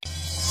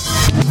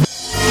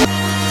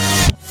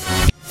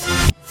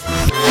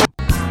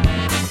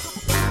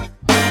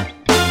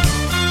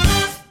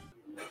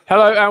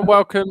Hello and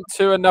welcome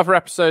to another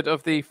episode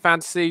of the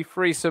Fantasy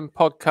Threesome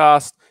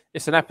podcast.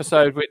 It's an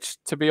episode which,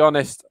 to be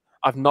honest,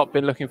 I've not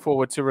been looking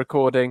forward to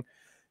recording.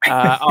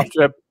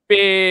 After a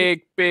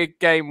big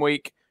game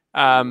week,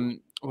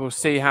 we'll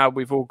see how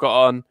we've all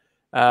got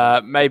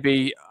on.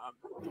 Maybe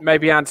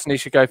Anthony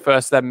should go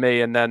first, then me,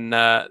 and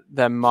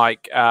then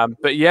Mike.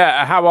 But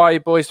yeah, how are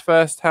you boys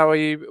first? How are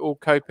you all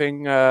coping?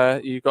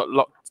 You got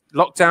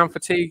lockdown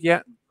fatigue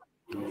yet?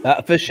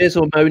 For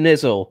shizzle, no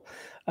nizzle.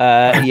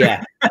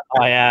 Yeah,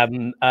 I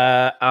am.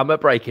 I'm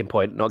at breaking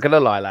point. Not gonna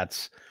lie,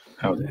 lads.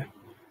 Oh dear.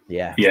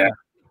 Yeah.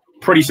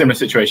 Pretty similar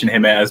situation here,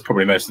 mate, as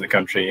probably most of the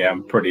country. Yeah,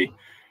 I'm pretty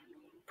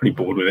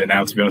bored with it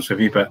now, to be honest with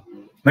you. But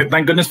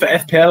thank goodness for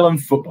FPL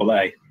and football,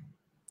 eh?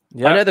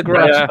 Yeah. I know the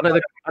grass. Yeah.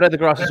 I know the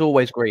grass is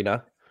always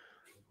greener,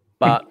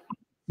 but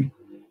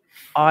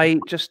I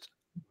just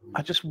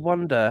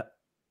wonder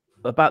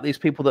about these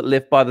people that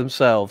live by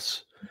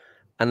themselves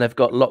and they've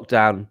got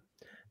lockdown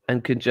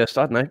and can just,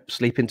 I don't know,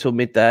 sleep until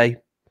midday,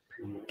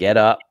 get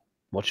up,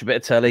 watch a bit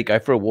of telly, go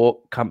for a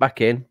walk, come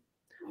back in,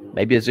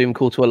 maybe a Zoom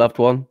call to a loved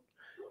one.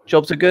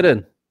 Jobs are good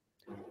and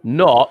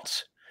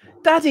not,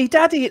 Daddy,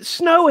 it's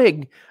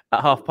snowing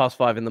at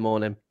 5:30 in the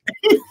morning.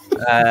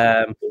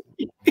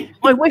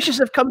 My wishes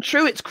have come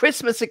true. It's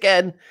Christmas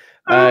again.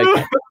 Yeah,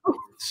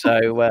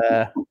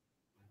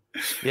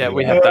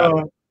 we have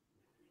that.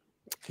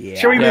 Yeah.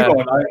 Shall we move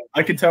on?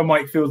 I can tell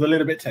Mike feels a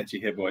little bit touchy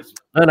here, boys.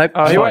 No,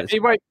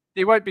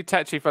 he won't be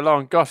touchy for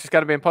long. Gosh, it's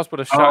going to be impossible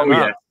to shut him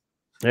up.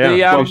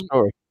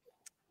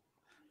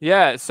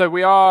 Yeah. So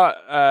we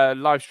are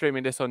live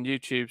streaming this on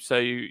YouTube. So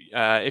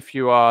if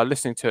you are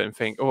listening to it and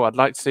think, "Oh, I'd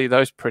like to see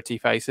those pretty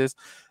faces,"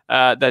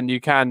 then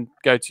you can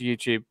go to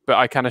YouTube. But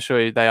I can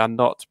assure you, they are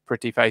not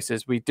pretty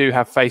faces. We do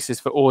have faces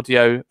for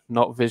audio,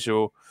 not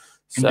visual.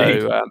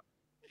 So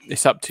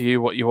it's up to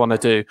you what you want to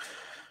do.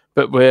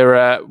 But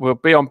we'll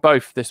be on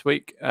both this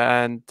week,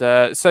 and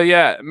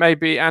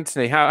maybe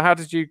Anthony, how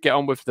did you get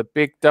on with the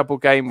big double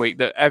game week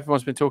that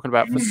everyone's been talking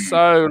about for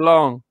so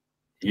long?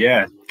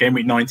 Yeah, game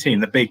week 19,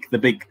 the big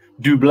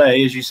double,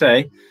 as you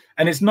say,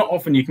 and it's not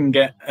often you can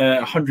get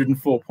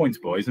 104 points,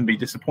 boys, and be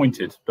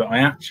disappointed, but I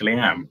actually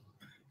am,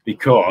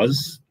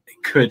 because it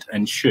could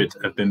and should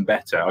have been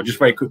better. I'll just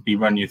very quickly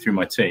run you through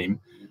my team.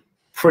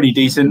 Pretty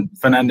decent.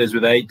 Fernandes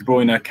with 8. De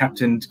Bruyne,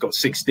 captain, got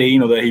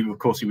 16, although he was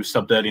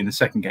subbed early in the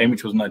second game,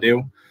 which wasn't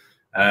ideal.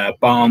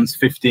 Barnes,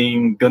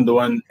 15.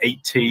 Gundogan,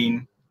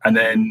 18. And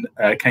then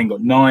Kane got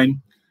 9.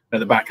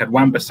 At the back had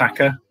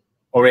Wan-Bissaka,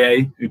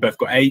 Aurier, who both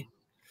got 8.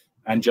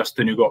 And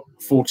Justin, who got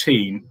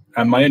 14.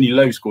 And my only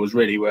low scores,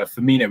 really, were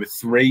Firmino with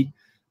 3.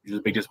 Which was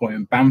a big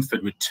disappointment.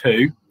 Bamford with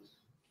 2.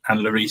 And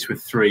Lloris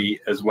with 3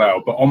 as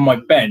well. But on my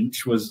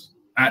bench was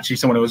actually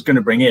someone I was going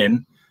to bring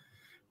in.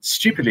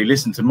 Stupidly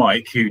listened to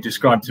Mike, who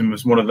described him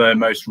as one of the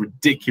most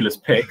ridiculous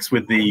picks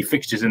with the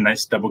fixtures in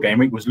this double game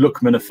week, was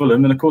Lookman of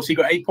Fulham, and of course he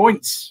got 8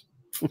 points.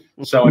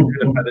 So I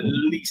could have had at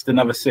least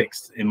another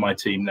 6th in my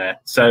team there.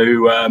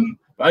 So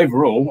but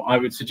overall, I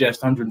would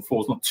suggest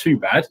 104 is not too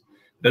bad.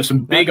 There's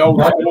some big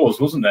old scores,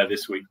 wasn't there,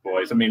 this week,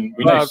 boys? I mean,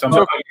 we know some.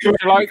 Shall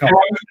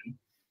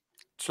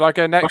I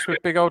go next with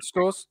big old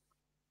scores?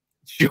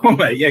 Sure,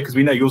 mate. Yeah, because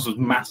we know yours was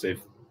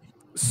massive.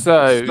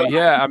 So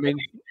yeah, I mean,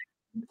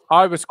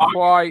 I was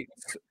quite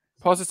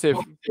positive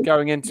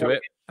going into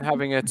it,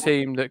 having a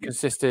team that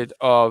consisted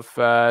of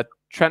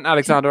Trent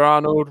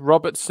Alexander-Arnold,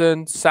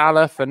 Robertson,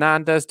 Salah,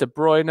 Fernandes, De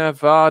Bruyne,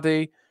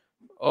 Vardy.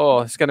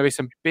 Oh, it's going to be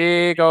some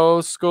big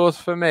old scores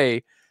for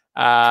me.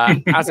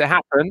 As it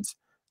happened,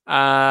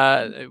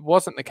 it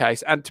wasn't the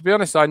case. And to be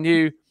honest, I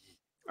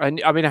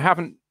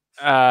haven't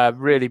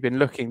really been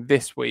looking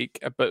this week,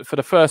 but for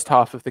the first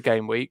half of the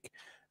game week,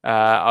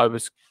 I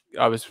was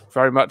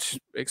very much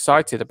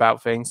excited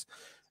about things.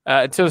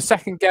 Until the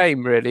second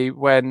game, really,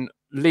 when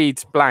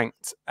Leeds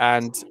blanked,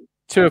 and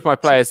 2 of my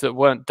players that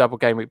weren't double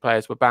game week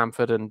players were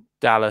Bamford and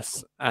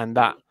Dallas, and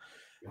that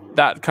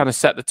kind of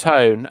set the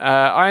tone.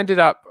 I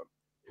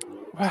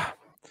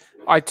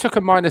took a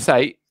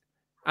 -8,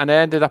 and I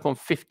ended up on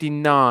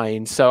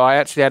 59, so I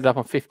actually ended up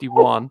on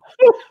 51.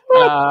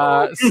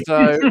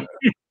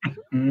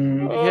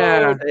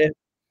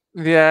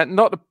 Yeah,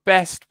 not the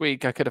best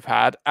week I could have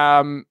had.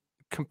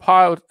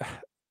 Compiled,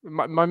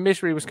 my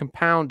misery was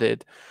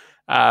compounded.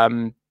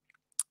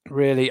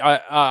 Really,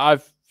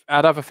 I've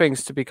had other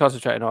things to be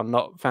concentrating on,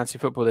 not fantasy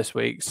football this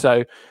week.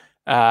 So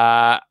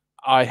I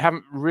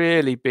haven't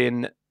really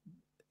been,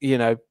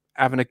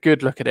 having a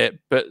good look at it.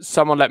 But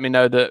someone let me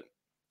know that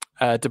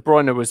De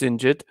Bruyne was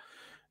injured.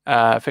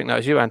 I think that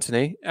was you,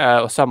 Anthony,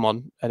 or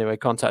someone anyway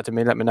contacted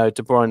me, let me know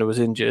De Bruyne was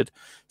injured.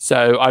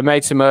 So I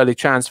made some early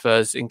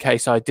transfers in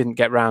case I didn't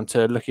get round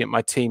to looking at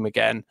my team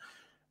again,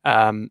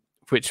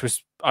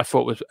 which I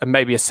thought was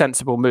maybe a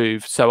sensible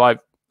move. So I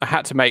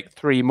had to make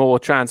 3 more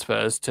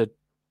transfers to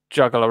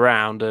juggle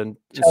around and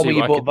tell me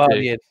you bought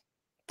Vardy in.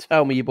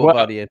 Tell me you bought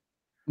Vardy in.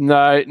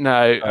 No.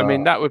 I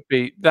mean, that would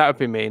be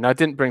mean. I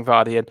didn't bring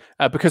Vardy in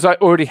because I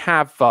already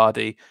have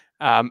Vardy,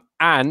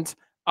 and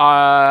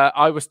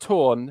I was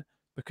torn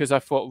because I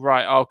thought,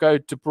 right, I'll go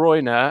De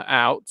Bruyne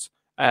out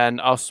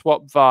and I'll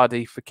swap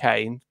Vardy for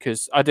Kane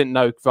because I didn't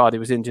know Vardy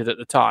was injured at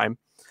the time.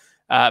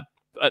 At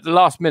the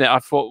last minute, I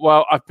thought,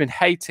 well, I've been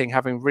hating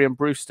having Ryan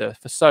Brewster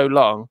for so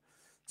long.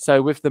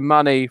 So with the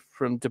money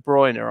from De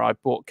Bruyne, I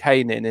bought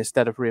Kane in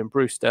instead of Ryan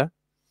Brewster,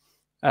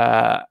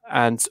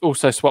 and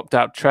also swapped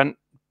out Trent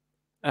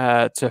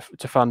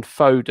to fund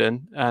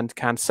Foden and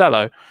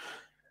Cancelo.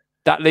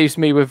 That leaves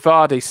me with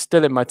Vardy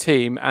still in my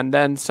team, and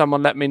then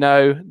someone let me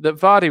know that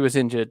Vardy was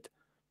injured.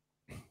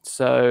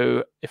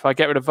 So if I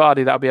get rid of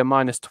Vardy, that'll be a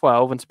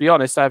 -12. And to be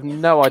honest, I have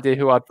no idea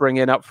who I'd bring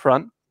in up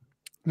front.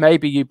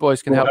 Maybe you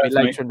boys can help me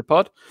later in the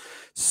pod.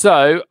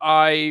 So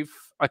I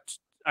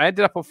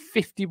ended up on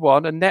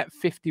 51, a net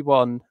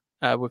 51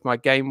 with my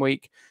game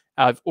week.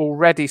 I've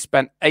already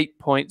spent 8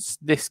 points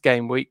this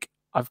game week.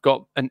 I've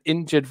got an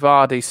injured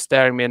Vardy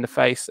staring me in the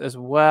face as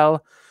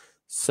well.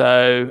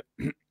 So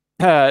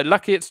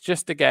lucky it's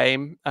just a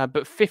game.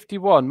 But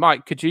 51,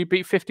 Mike, could you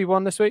beat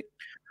 51 this week?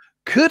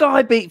 Could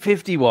I beat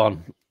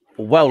 51?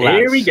 Well,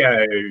 here lads. he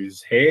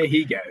goes. Here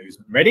he goes.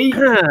 Ready?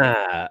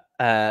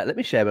 Let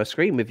me share my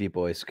screen with you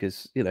boys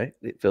because, you know,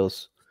 it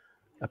feels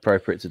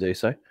appropriate to do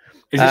so.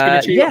 Is this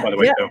going to cheer you up, by the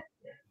way, Phil?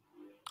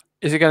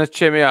 Is it going to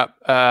cheer me up?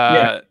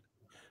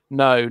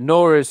 No,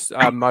 nor is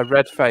my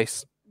red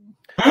face.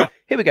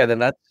 Here we go then,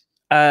 lads.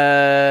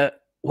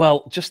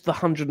 Well, just the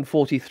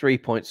 143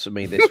 points for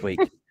me this week,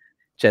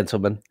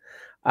 gentlemen.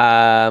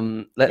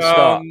 Let's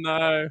start.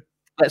 No.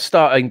 Let's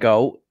start in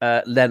goal.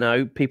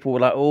 Leno. People were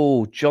like,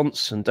 "Oh,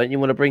 Johnson, don't you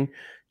want to bring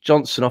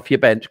Johnson off your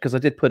bench?" Because I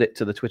did put it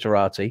to the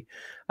Twitterati.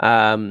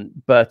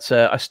 But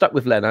I stuck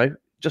with Leno.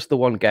 Just the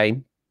one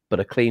game, but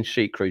a clean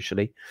sheet,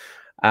 crucially.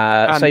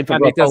 Same for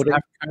Rob Holding.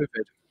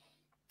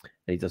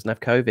 He doesn't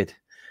have COVID.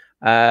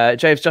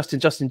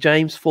 Justin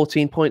James,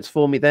 14 points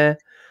for me there.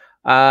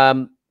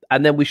 And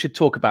then we should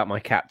talk about my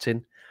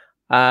captain.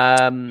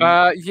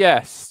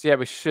 Yes,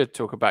 we should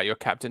talk about your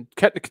captain.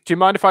 Do you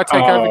mind if I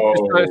take over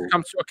when it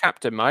comes to your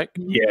captain, Mike?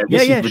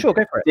 Yeah, sure,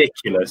 go for it.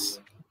 Ridiculous.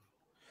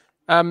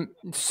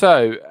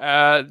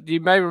 So you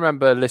may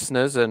remember,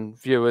 listeners and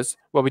viewers,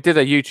 well, we did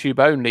a YouTube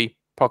only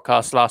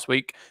podcast last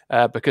week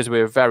because we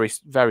were very,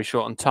 very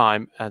short on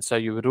time, and so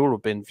you would all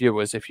have been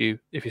viewers if you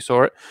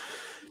saw it.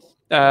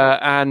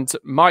 And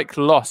Mike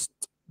lost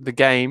the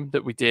game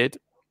that we did,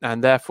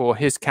 and therefore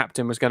his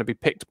captain was going to be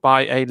picked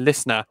by a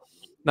listener.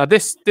 Now,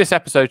 this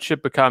episode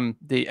should become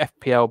the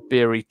FPL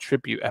Beery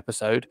tribute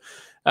episode.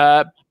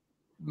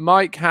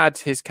 Mike had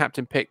his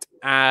captain picked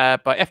by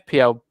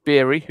FPL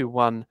Beery, who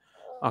won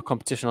our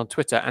competition on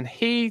Twitter, and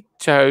he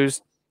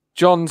chose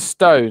John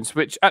Stones,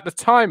 which at the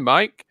time,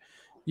 Mike,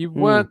 you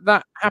weren't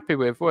that happy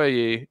with, were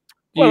you?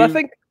 Well, I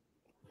think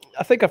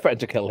I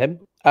threatened to kill him.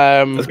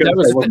 There was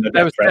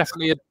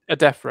definitely a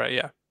death threat,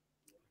 yeah.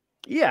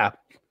 Yeah,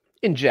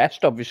 in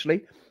jest,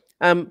 obviously.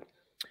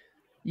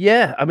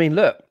 Yeah, I mean,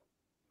 look,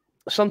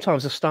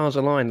 sometimes the stars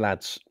align,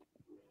 lads,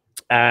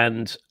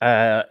 and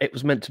it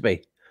was meant to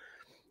be.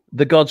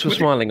 The gods were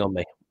smiling on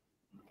me.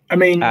 I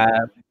mean,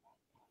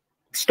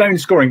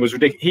 Stone's scoring was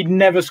ridiculous. He'd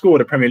never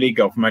scored a Premier League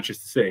goal for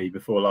Manchester City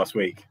before last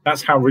week.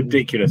 That's how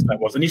ridiculous that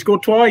was. And he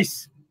scored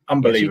twice.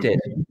 Unbelievable. Yes,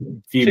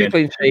 he did.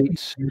 2 clean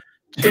sheets,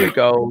 2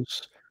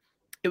 goals.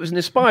 It was an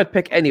inspired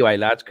pick anyway,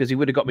 lads, because he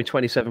would have got me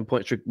 27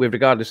 points with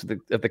regardless of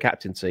the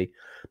captaincy.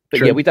 But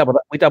True. Yeah, we doubled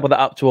that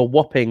up to a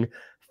whopping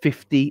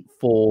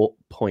 54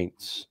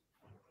 points.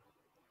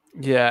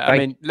 Yeah, I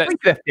mean, let's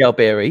FPL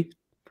Beery.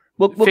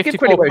 We'll give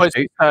credit where it's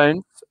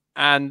due.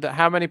 And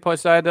how many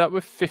points I ended up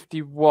with?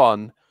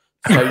 51.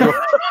 So you're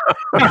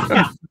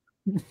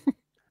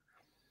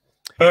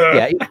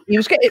yeah, he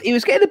was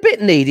getting a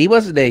bit needy,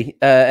 wasn't he?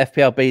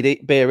 FPL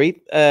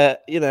Beery.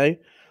 You know,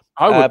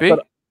 I would be,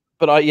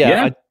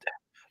 but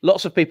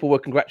lots of people were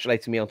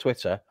congratulating me on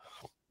Twitter,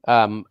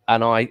 and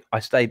I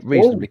stayed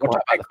reasonably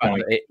quiet about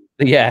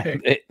the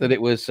fact that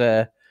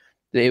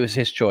it was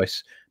his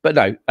choice. But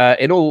no,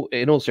 in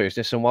all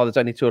seriousness, and while there's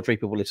only 2 or 3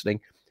 people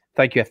listening,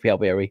 thank you, FPL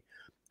Beery,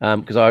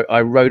 because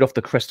I rode off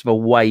the crest of a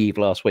wave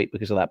last week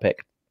because of that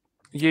pick.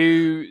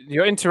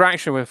 Your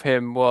interaction with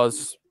him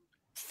was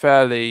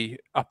fairly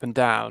up and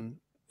down.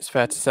 It's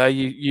fair to say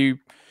you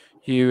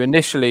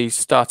initially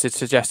started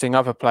suggesting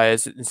other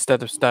players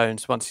instead of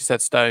Stones. Once he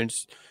said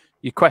Stones,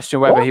 you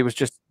questioned whether he was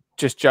just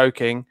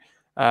joking.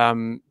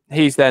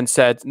 He's then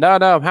said, "No,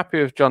 I'm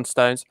happy with John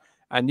Stones,"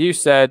 and you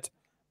said,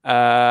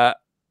 "I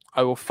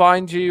will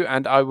find you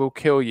and I will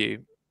kill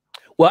you."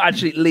 Well,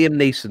 actually, Liam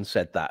Neeson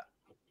said that.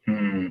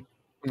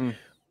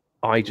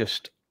 I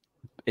just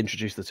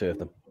introduced the 2 of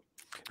them.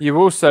 You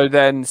also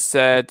then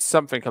said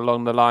something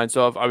along the lines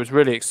of, "I was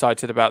really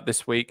excited about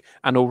this week,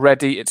 and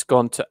already it's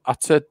gone to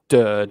utter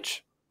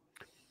dirge."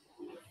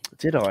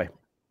 Did I?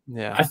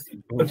 Yeah.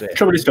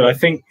 Trouble is, I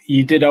think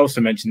you did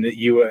also mention that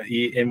you were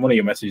in one of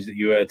your messages that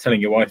you were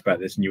telling your wife about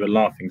this, and you were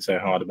laughing so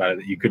hard about it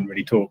that you couldn't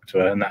really talk to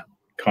her, and that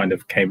kind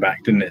of came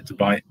back, didn't it, to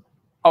bite?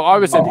 Oh, I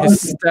was in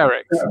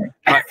hysterics.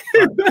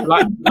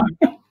 Like,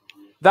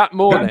 that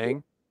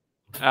morning,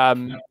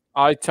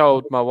 I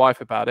told my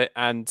wife about it,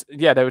 and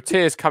there were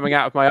tears coming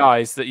out of my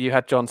eyes that you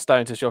had John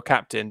Stones as your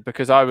captain,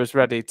 because I was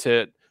ready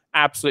to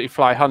absolutely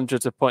fly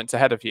hundreds of points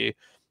ahead of you.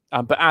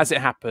 But as it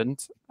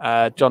happened,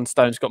 John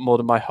Stones got more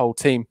than my whole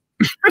team.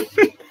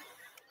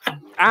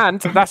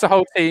 And that's a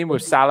whole team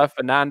with Salah,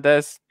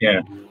 Fernandes.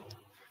 Yeah.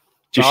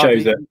 Just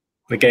shows that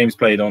the game's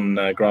played on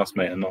grass,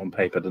 mate, and not on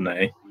paper, doesn't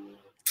it?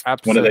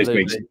 Absolutely. One of those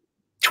weeks.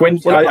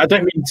 20. I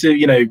don't mean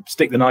to,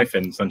 stick the knife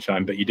in,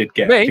 Sunshine, but you did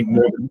get. I think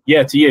more than,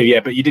 to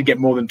you, but you did get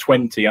more than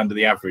 20 under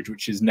the average,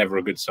 which is never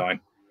a good sign.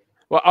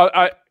 Well,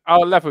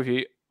 I'll level with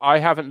you. I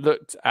haven't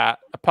looked at,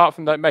 apart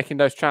from making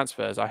those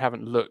transfers, I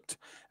haven't looked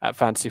at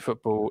fantasy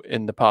football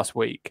in the past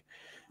week.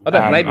 I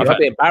don't blame you. I'd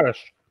be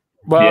embarrassed.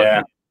 Well,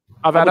 yeah.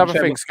 I've had other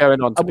things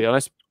going on, to be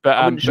honest. But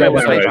I wouldn't show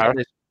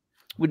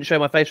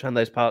my face around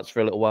those parts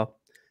for a little while.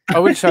 I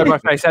wouldn't show my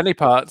face any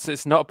parts.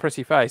 It's not a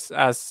pretty face,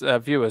 as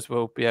viewers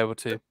will be able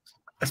to.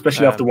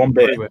 Especially after one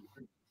bit.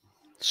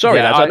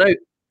 Sorry, lads.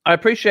 I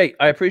appreciate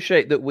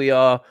that we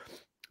are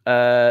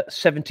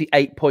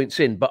 78 points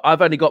in, but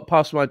I've only got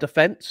past my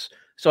defence,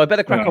 so I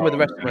better crack on with the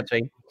rest of my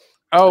team.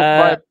 Oh,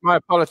 my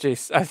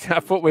apologies. I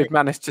thought we'd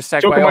managed to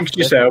segue. Talk amongst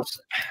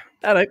yourselves.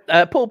 Hello,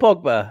 Paul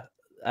Pogba,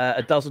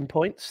 12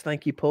 points.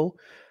 Thank you, Paul.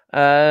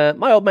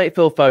 My old mate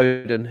Phil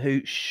Foden,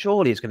 who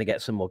surely is going to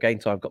get some more game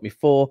time, got me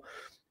 4.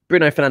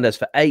 Bruno Fernandes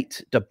for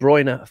 8. De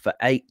Bruyne for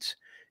 8.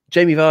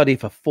 Jamie Vardy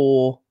for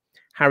 4.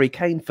 Harry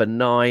Kane for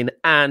 9.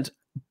 And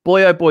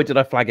boy, oh boy, did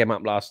I flag him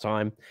up last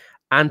time.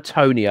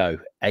 Antonio,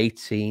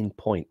 18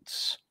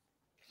 points.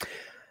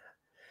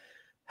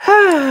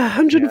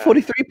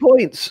 143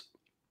 points.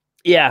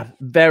 Yeah,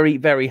 very,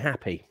 very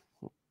happy.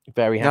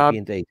 Very happy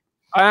indeed.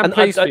 I am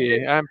pleased for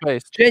you. I am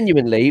pleased.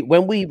 Genuinely,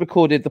 when we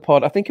recorded the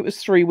pod, I think it was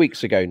 3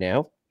 weeks ago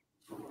now,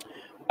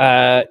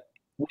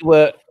 we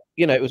were,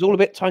 it was all a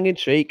bit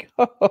tongue-in-cheek.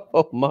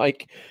 Oh,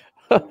 Mike,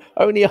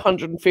 only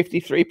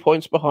 153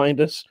 points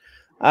behind us.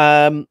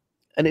 And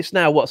it's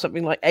now,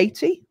 something like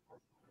 80?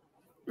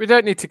 We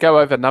don't need to go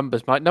over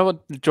numbers, Mike. No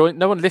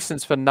one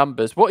listens for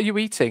numbers. What are you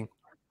eating?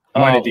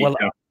 Well,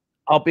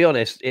 I'll be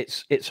honest,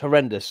 it's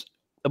horrendous.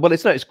 Well,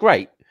 it's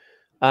great.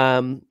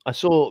 I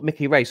saw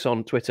Mickey Race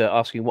on Twitter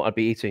asking what I'd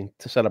be eating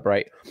to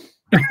celebrate.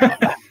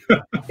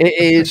 It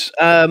is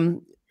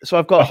so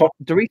I've got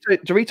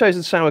Doritos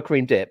and sour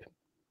cream dip.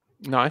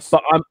 Nice.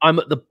 But I'm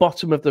at the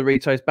bottom of the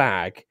Doritos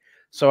bag,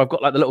 so I've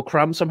got like the little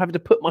crumbs. So I'm having to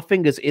put my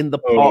fingers in the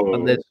pot,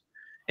 and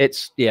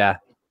that's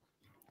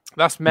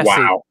messy.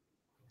 Wow.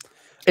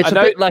 It's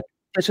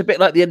a bit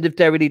like the end of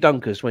Dairy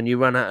Dunkers when you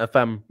run out of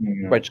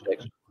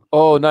breadsticks.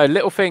 Oh no,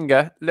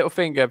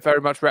 Littlefinger very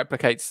much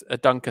replicates a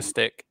Dunker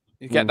stick.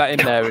 You get that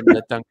in there in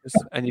the Dunkers,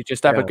 and you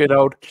just have a good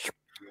old.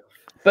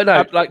 But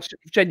no,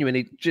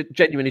 genuinely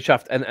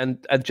chuffed,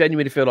 and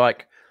genuinely feel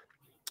like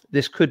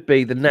this could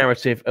be the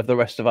narrative of the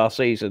rest of our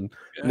season.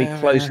 Me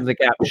closing the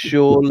gap,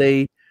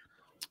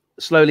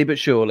 slowly but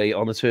surely,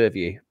 on the two of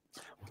you.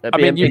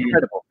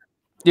 Incredible.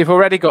 You've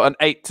already got an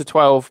 8 to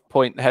 12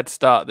 point head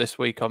start this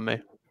week on me.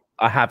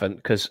 I haven't,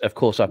 because of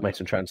course I've made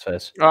some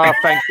transfers. Oh,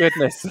 thank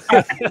goodness!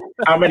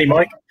 How many,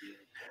 Mike?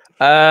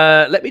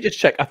 Let me just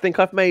check. I think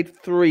I've made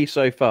 3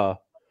 so far.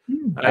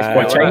 That's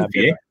quite changed for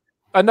you.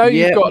 I know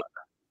you've got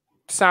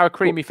sour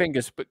creamy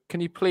fingers, but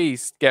can you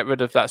please get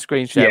rid of that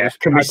screen share? Yeah,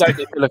 I don't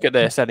need to look at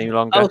this any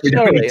longer. Oh,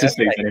 sorry.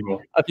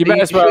 Anymore. You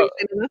may as well.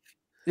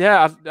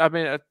 Yeah, I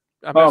mean,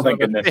 thank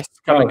goodness.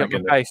 Coming up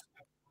my face.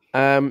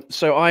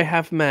 So I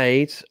have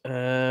made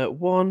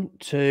 1,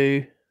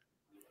 2,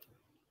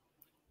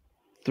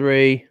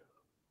 3,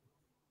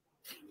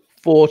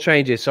 4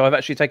 changes. So I've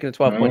actually taken a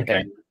 12-point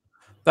hit.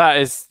 That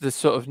is the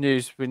sort of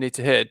news we need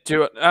to hear. Do you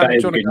want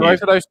to go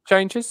over those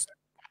changes?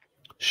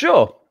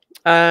 Sure.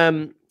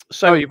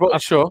 So you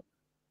brought sure?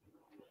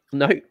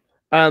 No.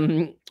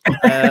 Although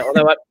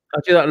I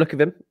do like the look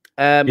of him.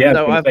 I've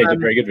been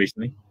very good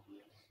recently.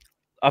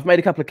 I've made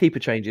a couple of keeper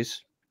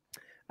changes.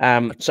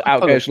 So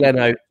out goes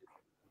Leno.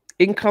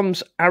 In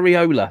comes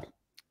Areola.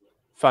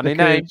 Funny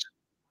name.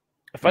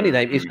 A funny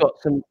name. They've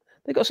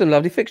got some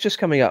lovely fixtures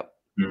coming up.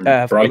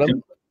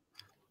 Brighton.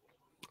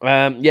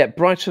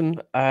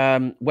 Brighton,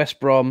 West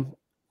Brom,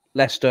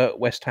 Leicester,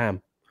 West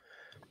Ham,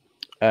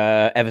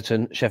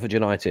 Everton, Sheffield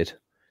United.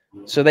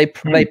 So they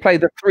play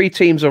the 3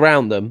 teams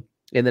around them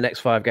in the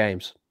next 5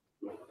 games.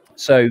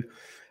 So,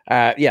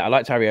 I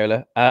liked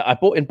Areola. I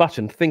bought in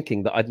Button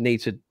thinking that I'd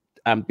need to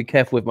be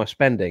careful with my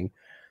spending.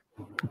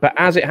 But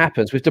as it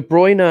happens, with De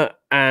Bruyne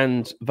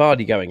and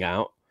Vardy going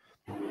out,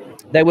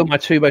 they were my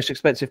 2 most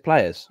expensive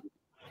players,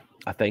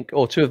 I think,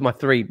 or 2 of my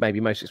 3 maybe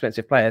most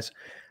expensive players.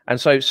 And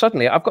so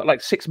suddenly I've got like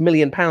 £6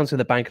 million in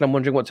the bank and I'm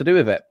wondering what to do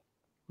with it.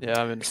 Yeah,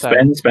 I mean,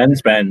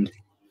 spend.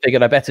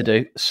 Figured I better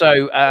do.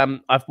 So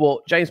I've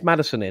brought James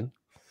Maddison in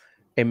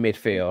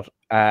midfield.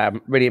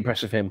 Really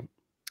impressed with him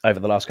over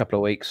the last couple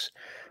of weeks.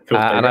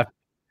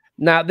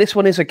 Now this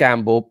one is a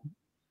gamble,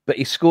 but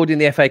he scored in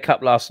the FA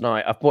Cup last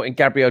night. I've brought in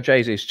Gabriel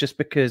Jesus just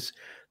because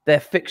their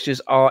fixtures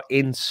are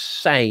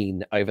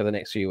insane over the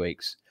next few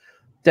weeks.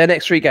 Their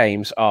next 3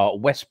 games are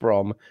West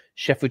Brom,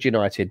 Sheffield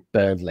United,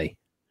 Burnley.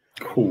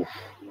 Cool.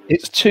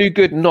 It's too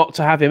good not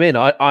to have him in,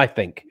 I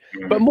think.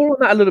 But more on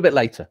that a little bit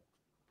later.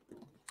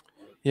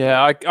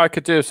 Yeah, I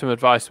could do some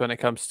advice when it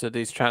comes to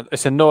these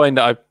It's annoying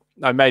that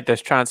I made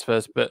those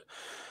transfers, but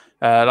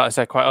like I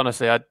said, quite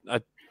honestly, I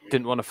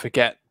didn't want to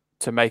forget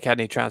to make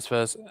any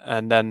transfers,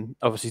 and then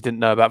obviously didn't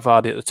know about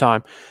Vardy at the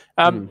time.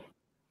 I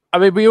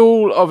mean, we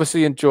all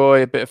obviously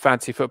enjoy a bit of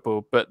fantasy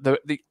football, but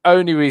the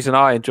only reason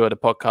I enjoy the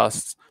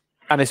podcasts,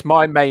 and it's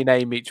my main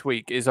aim each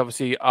week, is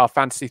obviously our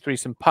fantasy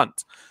threesome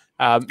punt.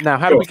 Now,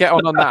 how do we get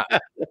on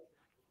that?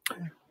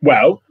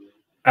 Well,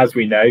 as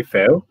we know,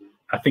 Phil,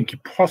 I think you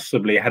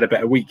possibly had a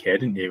better week here,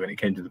 didn't you, when it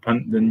came to the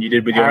punt than you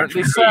did with your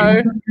Apparently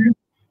so.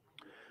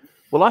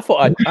 Well, I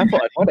thought I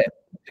got it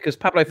because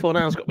Pablo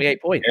Fornal's got me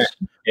 8 points.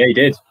 Yeah, he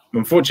did.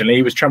 Unfortunately,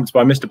 he was trumped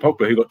by Mr.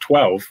 Pogba, who got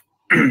 12.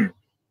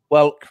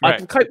 Well, Correct. I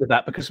can cope with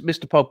that because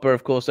Mr. Pogba,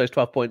 of course, those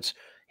 12 points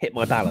hit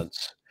my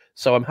balance.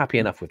 So I'm happy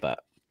enough with that.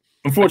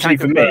 Unfortunately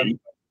for me,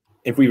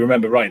 if we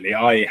remember rightly,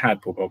 I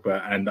had Paul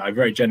Pogba, and I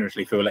very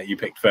generously feel that you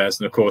picked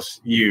first. And of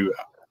course, you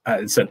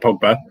said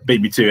Pogba,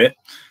 beat me to it.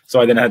 So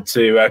I then had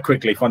to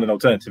quickly find an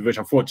alternative, which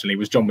unfortunately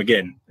was John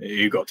McGinn,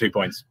 who got 2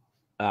 points.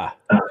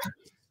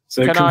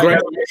 So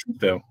congratulations,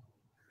 Phil.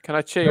 Can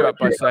I cheer you up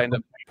by saying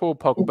that Paul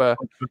Pogba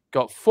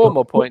got 4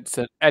 more points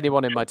than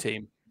anyone in my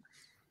team?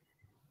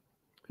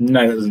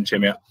 No, that doesn't cheer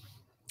me up.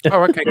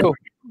 Oh, okay, cool.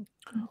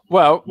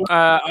 Well,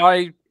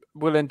 I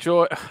will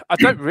enjoy. I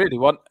don't really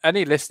want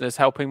any listeners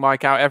helping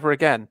Mike out ever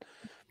again.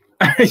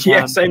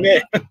 Yeah, same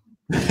here.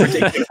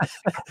 Ridiculous.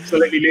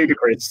 Absolutely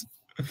ludicrous.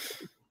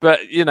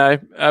 But, you know,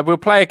 we'll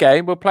play a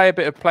game. We'll play a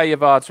bit of Play Your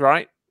Vards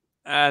Right.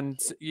 And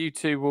you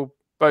two will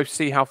both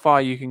see how far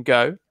you can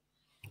go.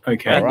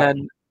 Okay.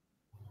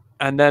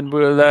 And then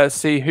we'll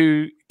see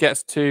who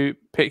gets to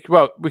pick.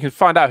 Well, we can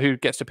find out who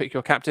gets to pick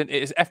your captain.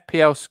 It is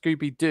FPL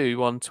Scooby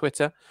Doo on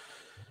Twitter.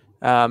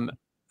 And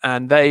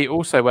they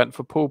also went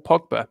for Paul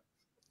Pogba.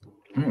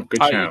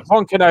 Good shout.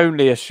 One can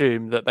only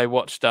assume that they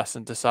watched us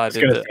and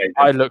decided that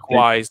I look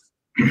wise.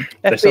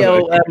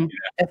 FPL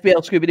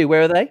Scooby Doo,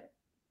 where are they?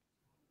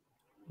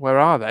 Where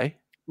are they?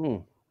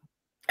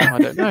 I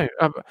don't know.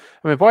 I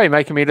mean, why are you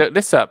making me look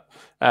this up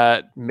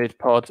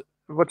mid-pod?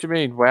 What do you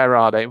mean, where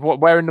are they?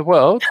 Where in the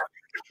world?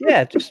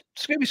 Yeah, just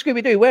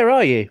Scooby Doo, where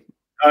are you?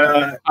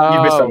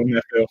 You missed that one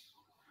there, Phil.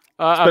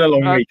 It's been a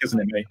long week,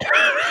 hasn't it, mate?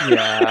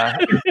 Yeah.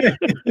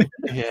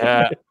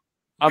 Yeah.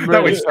 I'm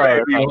really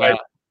sorry about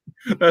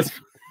that.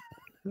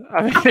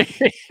 I mean,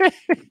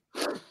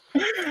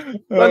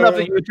 I love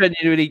that you were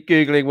genuinely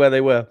Googling where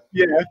they were.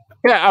 Yeah.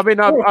 Yeah, I mean,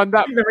 I'm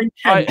that. They're in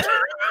Kent.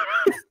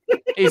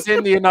 He's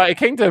in the United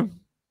Kingdom.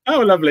 Oh,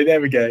 lovely.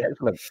 There we go.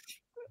 Excellent.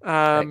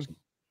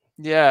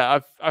 Yeah,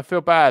 I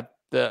feel bad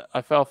that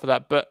I fell for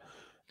that, but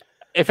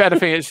if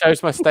anything, it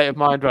shows my state of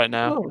mind right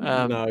now.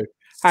 No,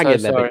 hang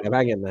in there, Big Man,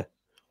 hang in there.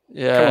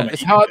 Yeah,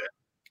 it's hard.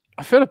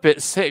 I feel a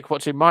bit sick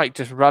watching Mike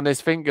just run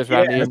his fingers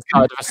around the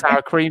inside of a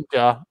sour cream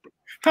jar.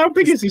 How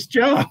big is this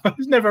jar?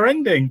 It's never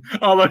ending.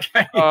 Oh,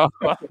 okay.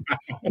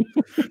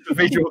 The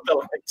visual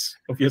delights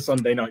of your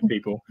Sunday night,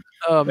 people.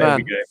 Oh, there man.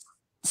 We go.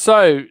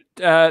 So,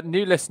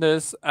 new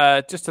listeners,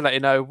 just to let you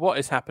know what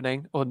is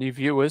happening, or new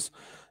viewers,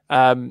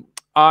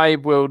 I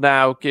will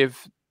now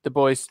give the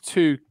boys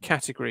 2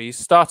 categories,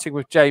 starting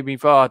with Jamie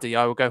Vardy.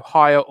 I will go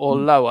higher or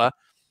lower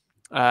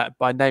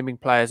by naming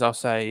players. I'll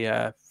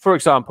say, for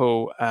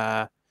example,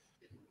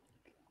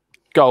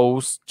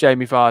 goals,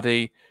 Jamie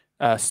Vardy.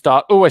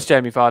 Always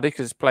Jamie Vardy,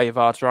 because it's Play Your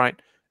Vards Right.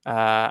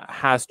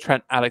 Has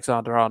Trent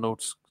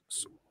Alexander-Arnold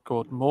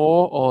scored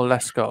more or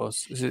less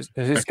goals? Is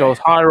his goals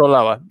higher or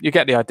lower? You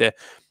get the idea.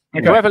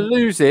 Okay. Whoever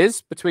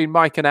loses between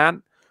Mike and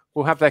Ant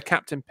will have their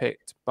captain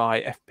picked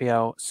by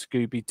FPL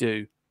Scooby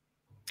Doo.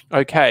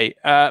 Okay,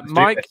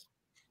 Mike,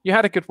 you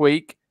had a good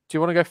week. Do you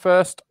want to go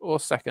first or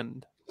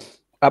second?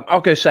 I'll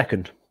go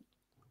second.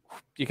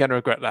 You're going to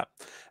regret that.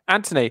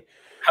 Anthony.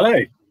 Hello.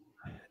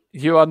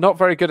 You are not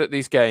very good at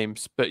these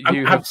games, but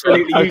you have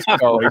absolutely used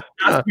to.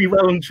 As we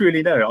well and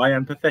truly know, I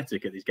am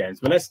pathetic at these games.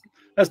 But let's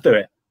do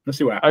it. Let's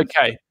see what happens.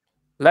 Okay,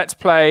 let's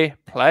Play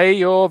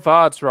Your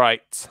Vards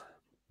Right.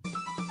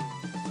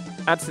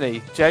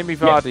 Anthony, Jamie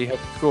Vardy has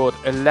scored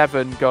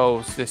 11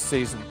 goals this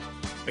season.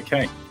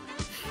 Okay,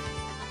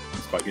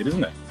 that's quite good,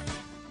 isn't it?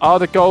 Are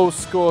the goals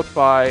scored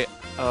by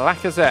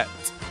Lacazette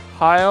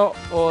higher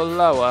or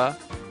lower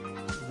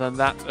than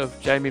that of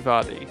Jamie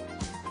Vardy?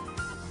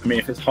 I mean,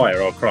 if it's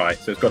higher, I'll cry,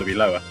 so it's got to be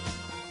lower.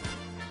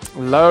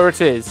 Lower it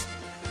is.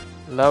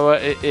 Lower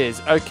it is.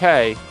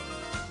 Okay.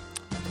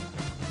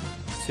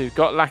 So you've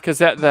got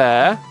Lacazette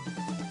there.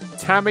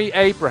 Tammy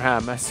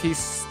Abraham, is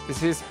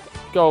his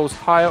goals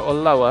higher or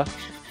lower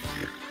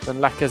than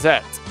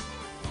Lacazette?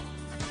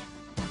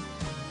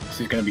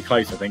 This is going to be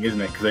close, I think, isn't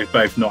it? Because they've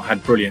both not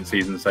had brilliant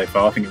seasons so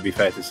far, I think it would be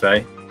fair to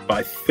say. But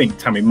I think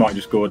Tammy might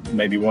have scored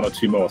maybe 1 or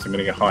 2 more, so I'm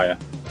going to go higher.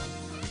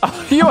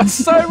 Oh, you are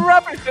so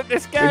rubbish at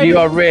this game. You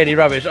are really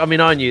rubbish. I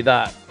mean, I knew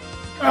that.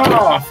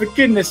 Oh, for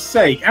goodness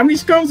sake. How many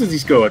goals has he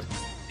scored?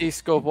 He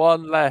scored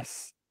 1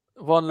 less.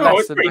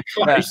 It's pretty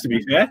close, to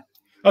be fair.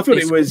 I thought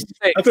it was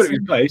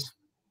close.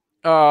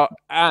 Oh,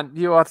 and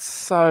you are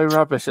so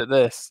rubbish at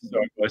this.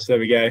 Sorry, boys. There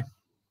we go.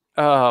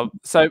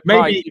 So maybe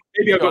Mike,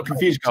 I got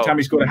confused because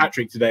Tammy scored a hat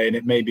trick today, and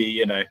it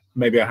maybe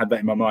I had that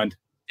in my mind.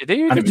 Did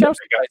he? Who did Chelsea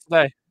play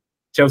today?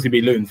 Chelsea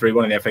beat Luton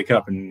 3-1 in the FA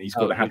Cup, and he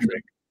scored a hat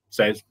trick.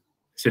 So it's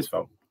his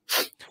fault.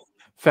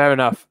 Fair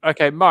enough.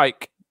 Okay,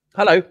 Mike.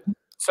 Hello.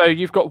 So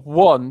you've got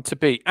one to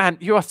beat, and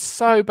you are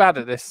so bad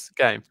at this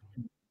game.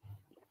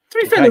 To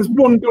be fair, there's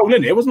one goal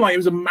in it. It wasn't like it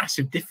was a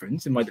massive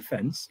difference in my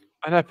defence.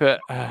 I know, but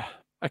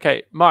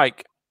okay,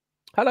 Mike.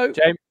 Hello.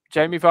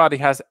 Jamie Vardy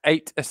has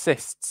 8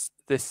 assists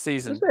this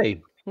season. Does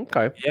he?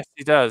 Okay. Yes,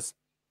 he does.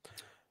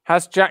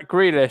 Has Jack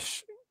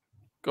Grealish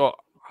got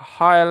a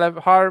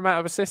higher amount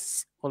of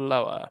assists or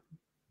lower?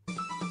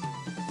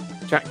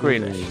 Jack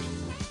Grealish.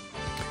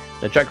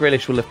 Now, Jack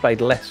Grealish will have played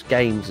less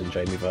games than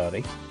Jamie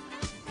Vardy.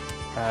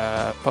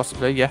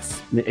 Possibly,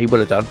 yes. He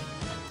would have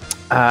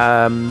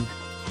done.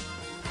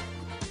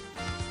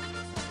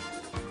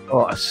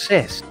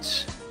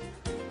 Assists.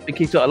 I think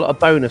he's got a lot of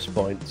bonus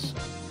points.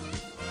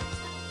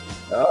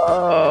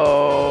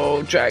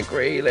 Oh, Jack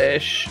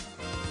Grealish.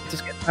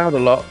 Just gets down a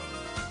lot.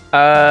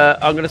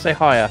 I'm going to say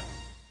higher.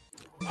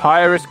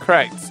 Higher is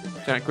correct.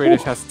 Jack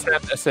Grealish has 10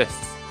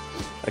 assists.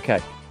 Okay.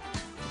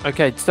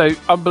 Okay, so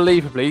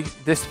unbelievably,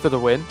 this for the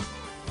win.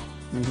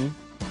 Mm-hmm.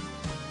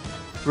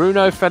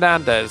 Bruno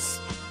Fernandes,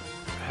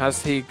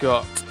 has he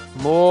got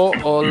more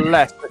or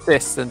less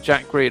assists than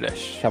Jack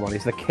Grealish? Come on,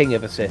 he's the king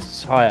of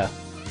assists. Higher.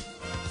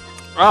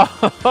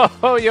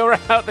 Oh, you're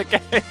out the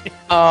game.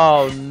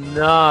 Oh,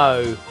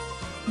 no.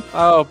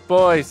 Oh,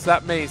 boys,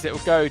 that means it will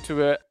go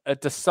to a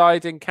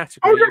deciding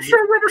category. Oh, that's so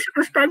rubbish at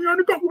this game. You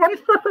only got one.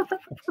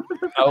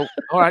 Oh,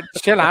 all right,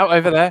 chill out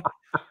over there.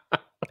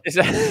 It's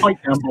a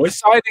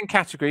deciding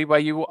category where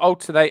you will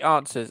alternate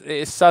answers. It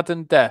is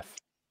sudden death.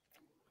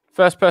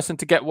 First person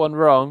to get one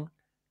wrong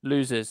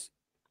loses.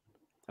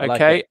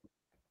 Okay, like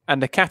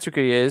and the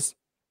category is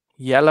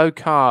yellow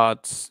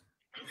cards.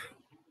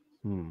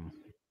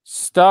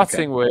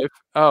 Starting with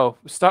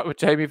start with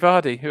Jamie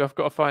Vardy, who I've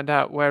got to find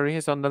out where he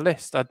is on the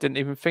list. I didn't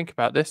even think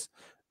about this.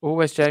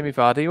 Always Jamie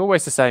Vardy,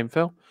 always the same,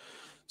 Phil.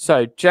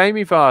 So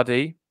Jamie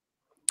Vardy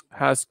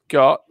has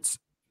got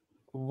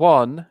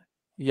 1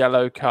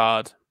 yellow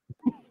card.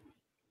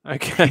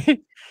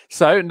 Okay,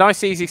 so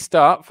nice easy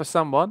start for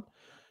someone.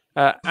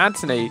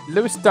 Anthony,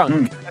 Lewis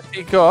Dunk, has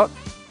he got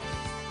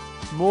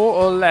more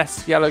or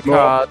less yellow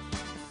card?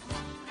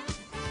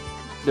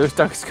 Lewis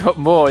Dunk's got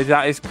more,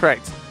 that is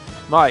correct.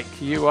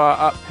 Mike, you are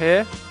up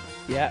here.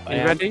 Yeah, Are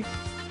you ready?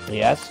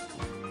 Yes.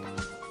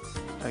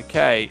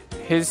 Okay,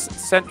 his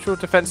central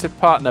defensive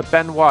partner,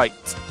 Ben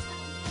White,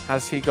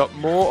 has he got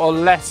more or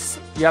less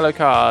yellow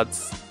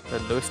cards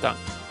than Lewis Dunk?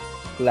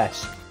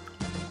 Less.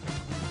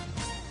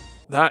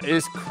 That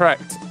is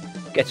correct.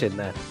 Get in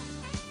there.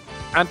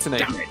 Anthony.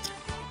 Damn it.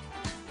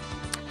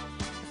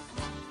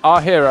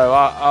 Our hero,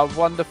 our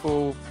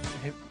wonderful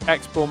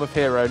ex-Bournemouth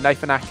hero,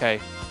 Nathan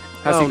Ake.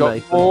 Has he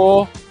got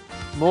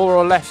more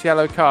or less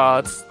yellow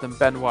cards than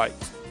Ben White?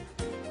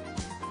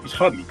 He's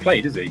hardly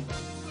played, is he?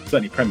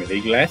 Certainly Premier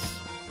League less.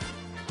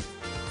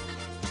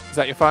 Is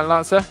that your final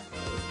answer?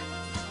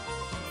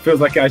 Feels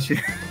like I should.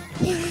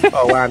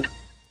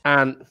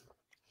 And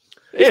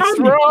it's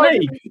wrong.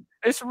 Played.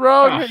 It's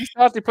wrong. He's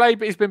hardly played,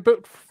 but he's been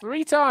booked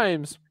 3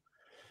 times.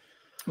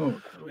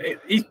 Oh,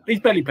 he's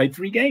barely played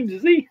 3 games,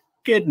 has he?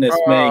 Goodness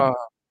me.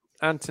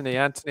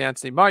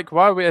 Anthony. Mike,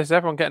 why is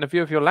everyone getting a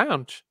view of your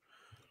lounge?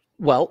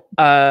 Well,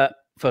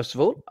 first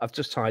of all, I've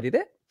just tidied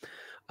it.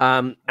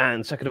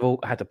 And second of all,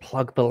 I had to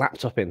plug the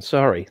laptop in.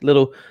 Sorry.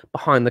 Little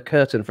behind the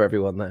curtain for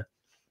everyone there.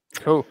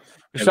 Cool.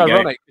 It's so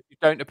ironic that you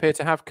don't appear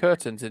to have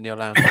curtains in your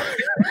lounge.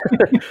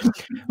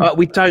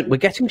 We don't. We're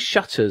getting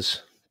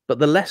shutters. But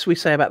the less we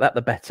say about that,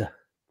 the better.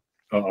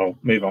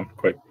 Move on.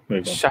 Quick.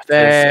 Move on. Shutters.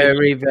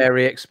 Very,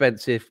 very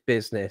expensive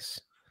business.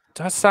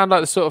 Does sound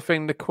like the sort of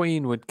thing the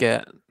Queen would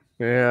get.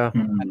 Yeah.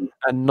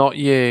 And not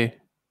you.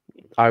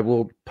 I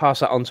will pass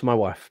that on to my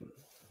wife.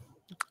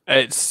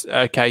 It's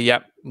okay.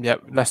 Yep.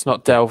 Let's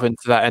not delve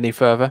into that any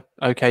further.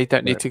 Okay.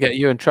 Don't need to get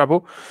you in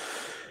trouble.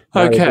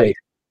 Okay.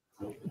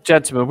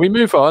 Gentlemen, we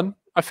move on.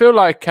 I feel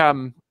like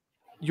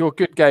your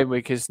good game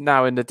week is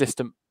now in the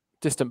distant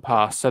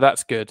past. So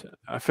that's good.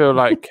 I feel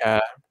like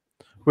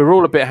we're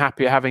all a bit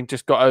happier having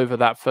just got over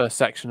that first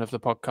section of the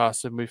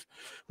podcast, and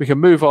we can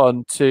move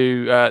on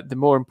to the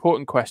more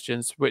important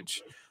questions,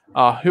 which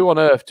are who on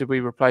earth did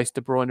we replace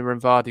De Bruyne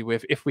and Vardy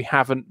with if we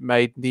haven't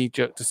made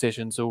knee-jerk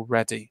decisions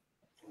already?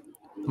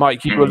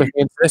 Mike, you were looking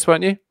into this,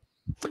 weren't you?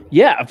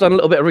 Yeah, I've done a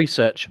little bit of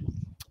research.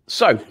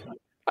 So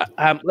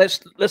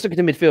let's look at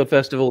the midfield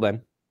first of all,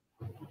 then,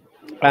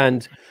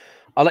 and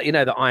I'll let you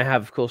know that I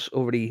have, of course,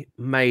 already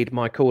made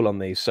my call on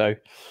these. So,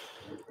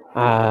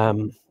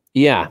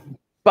 yeah.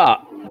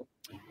 But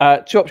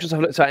 2 options I've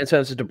looked at in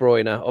terms of De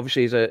Bruyne.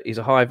 Obviously, he's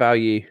a high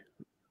value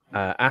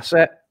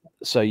asset,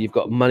 so you've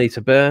got money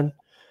to burn.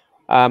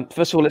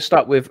 First of all, let's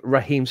start with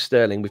Raheem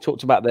Sterling. We've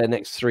talked about their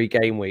next 3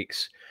 game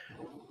weeks.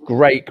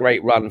 Great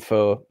run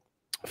for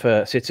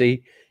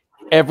City.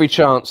 Every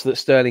chance that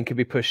Sterling can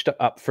be pushed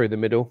up through the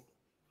middle.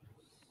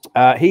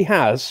 He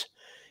has,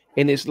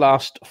 in his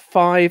last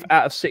 5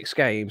 out of 6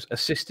 games,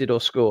 assisted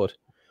or scored.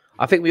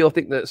 I think we all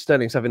think that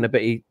Sterling's having a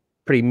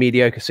pretty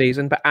mediocre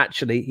season, but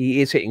actually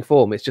he is hitting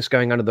form. It's just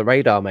going under the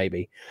radar,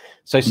 maybe.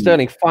 So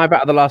Sterling, 5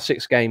 out of the last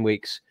 6 game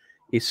weeks,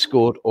 he's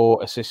scored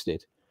or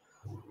assisted.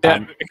 Yeah,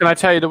 can I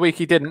tell you the week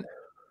he didn't?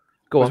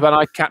 Go on. When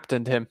I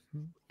captained him.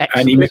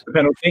 Excellent. And he missed the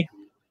penalty.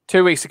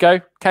 2 weeks ago,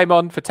 came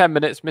on for 10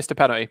 minutes, missed a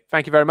penalty.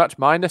 Thank you very much.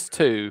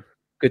 -2.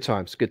 Good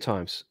times. Good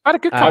times. I had a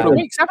good couple of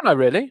weeks, haven't I?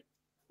 Really?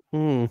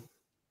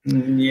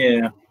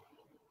 Yeah.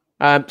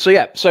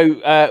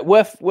 So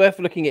worth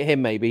looking at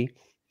him maybe.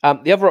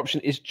 The other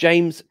option is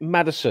James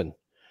Maddison.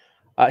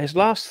 His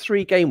last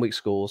 3 game week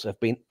scores have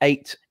been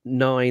 8,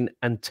 9,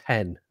 and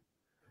 10.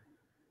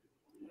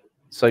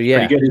 So yeah,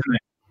 pretty good, isn't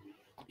it?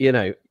 You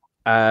know,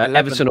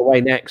 Everton away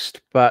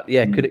next, but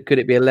yeah, could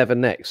it be 11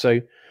 next? So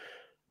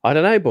I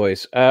don't know,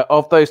 boys.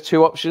 Of those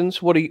 2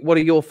 options, what are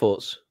your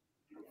thoughts?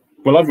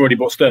 Well, I've already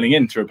bought Sterling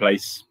in to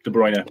replace De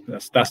Bruyne.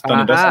 That's done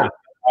and dusted.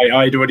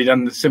 I'd already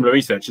done the similar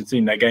research and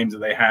seen their games that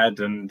they had,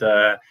 and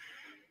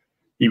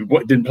he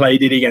didn't play,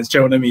 did he, against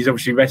Cheltenham? He's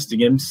obviously resting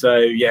him, so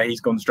yeah,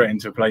 he's gone straight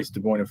into replace De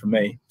Bruyne for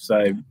me.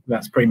 So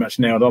that's pretty much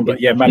nailed on. But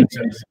yeah,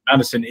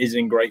 Maddison is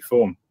in great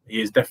form.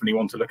 He is definitely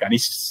one to look at. And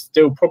he's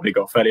still probably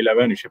got fairly low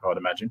ownership, I'd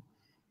imagine.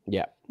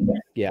 Yeah.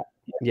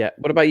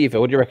 What about you, Phil?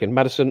 What do you reckon,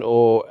 Maddison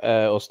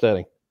or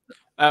Sterling?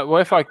 Well,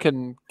 if I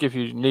can give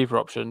you neither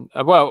option,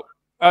 I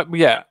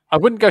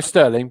wouldn't go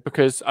Sterling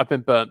because I've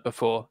been burnt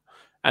before,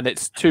 and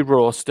it's too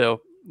raw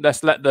still.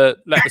 Let's let the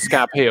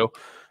scab heal.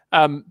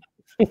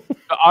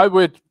 I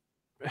would,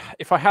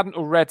 if I hadn't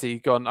already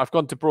gone, I've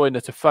gone De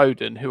Bruyne to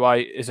Foden, who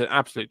is an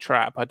absolute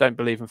trap. I don't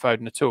believe in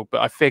Foden at all,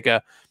 but I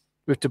figure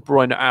with De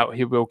Bruyne out,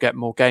 he will get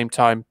more game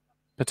time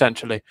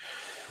potentially.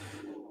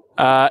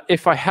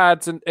 If I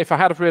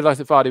had realised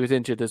that Vardy was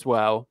injured as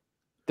well,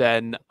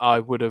 then I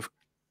would have,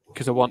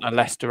 because I want a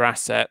Leicester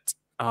asset,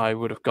 I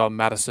would have gone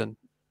Maddison.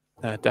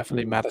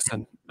 Definitely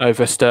Maddison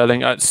over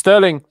Sterling.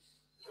 Sterling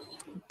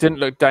didn't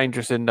look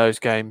dangerous in those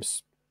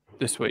games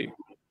this week.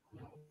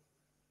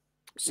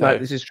 So no,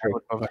 this is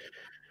true.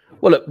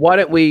 Well, look, why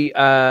don't we?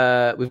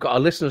 We've got our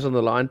listeners on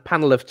the line.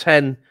 Panel of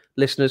 10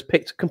 listeners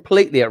picked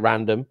completely at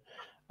random.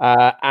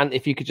 And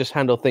if you could just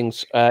handle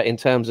things in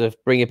terms of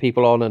bringing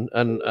people on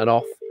and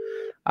off.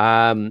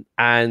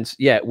 And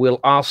yeah, we'll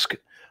ask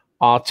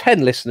our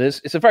 10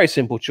 listeners. It's a very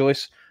simple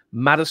choice: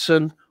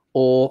 Maddison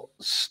or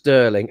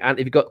Sterling. And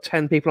if you've got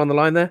 10 people on the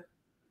line there,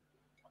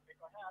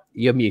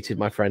 you're muted,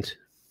 my friend.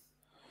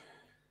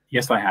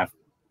 Yes, I have.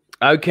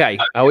 Okay,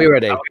 are we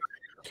ready?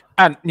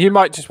 And you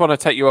might just want to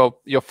take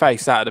your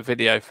face out of the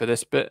video for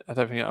this bit. I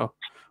don't think it'll.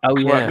 Oh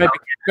yeah.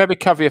 Maybe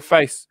cover your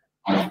face.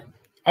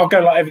 I'll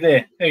go like over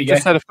there. There you go.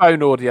 Just so the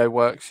phone audio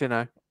works, you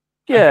know.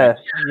 Yeah.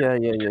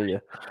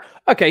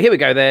 Okay, here we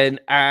go then.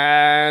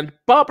 And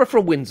Barbara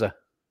from Windsor.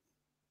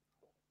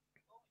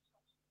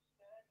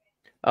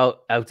 Oh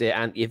dear,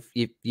 and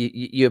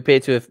you appear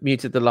to have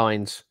muted the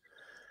lines.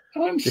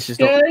 This is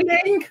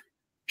Sterling.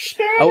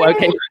 Sterling. Oh,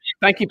 okay.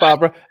 Thank you,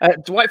 Barbara.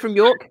 Dwight from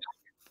York.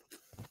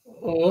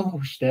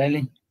 Oh,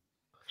 Sterling.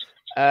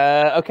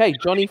 Okay,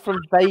 Johnny from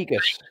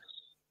Vegas.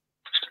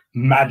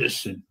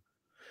 Maddison.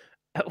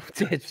 Oh,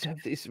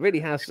 this really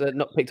has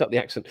not picked up the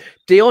accent.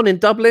 Dion in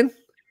Dublin.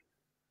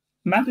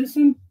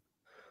 Maddison.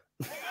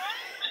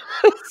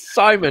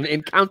 Simon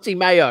in County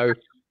Mayo.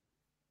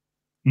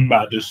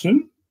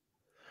 Maddison.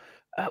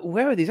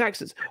 Where are these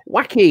accents?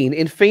 Joaquin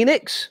in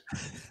Phoenix.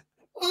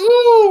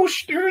 Oh,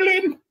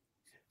 Sterling.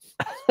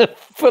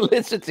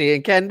 Felicity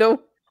in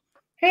Kendal.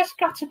 It's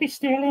got to be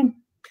Sterling.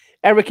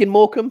 Eric in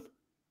Morecambe.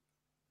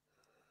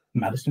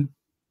 Maddison.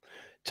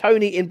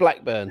 Tony in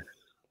Blackburn.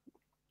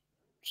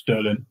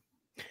 Sterling.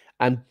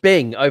 And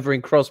Bing over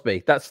in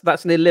Crosby.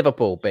 That's near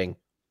Liverpool, Bing.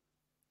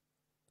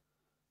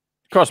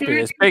 Crosby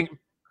is Bing.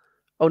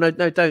 Oh, no,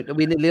 don't.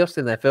 We nearly lost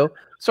in there, Phil.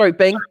 Sorry,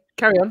 Bing.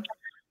 Carry on.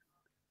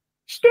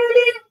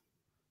 Sterling.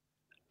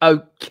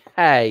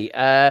 Okay.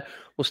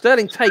 Well,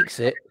 Sterling takes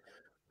it.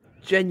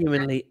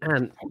 Genuinely,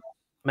 Ant,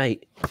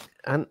 mate.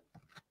 Ant,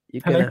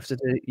 you're gonna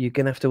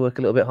have to work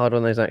a little bit harder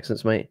on those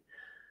accents, mate.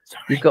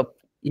 Sorry.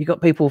 You've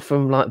got people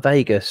from like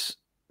Vegas.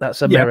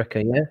 That's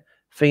America, yeah?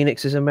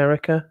 Phoenix is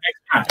America.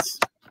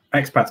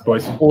 Expats,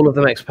 boys. All of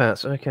them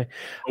expats. Okay.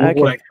 All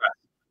expats.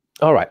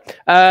 All right.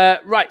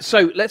 Right.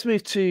 So let's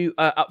move to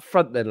up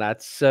front then,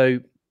 lads. So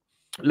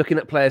looking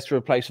at players to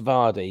replace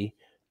Vardy,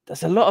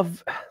 there's a lot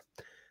of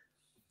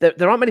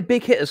there aren't many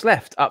big hitters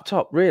left up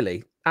top,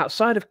 really.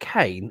 Outside of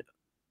Kane,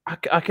 I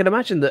can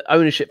imagine that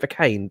ownership for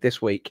Kane this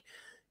week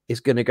is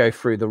going to go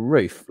through the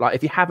roof. Like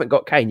if you haven't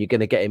got Kane, you're going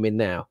to get him in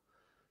now,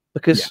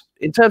 because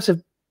in terms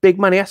of big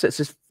money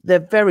assets, they're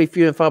very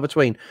few and far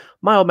between.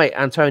 My old mate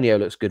Antonio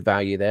looks good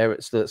value there.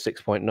 It's still at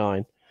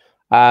 6.9.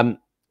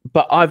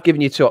 But I've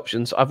given you 2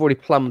 options. I've already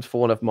plumbed for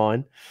one of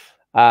mine.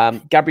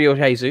 Gabriel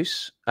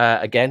Jesus,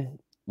 again,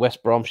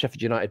 West Brom,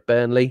 Sheffield United,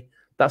 Burnley.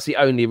 That's the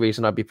only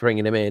reason I'd be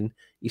bringing him in.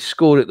 He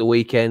scored at the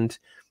weekend.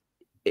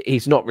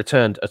 He's not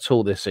returned at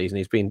all this season.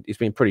 He's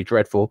been pretty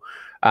dreadful.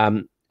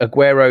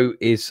 Aguero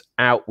is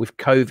out with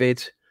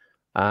COVID.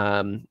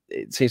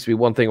 It seems to be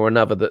one thing or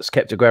another that's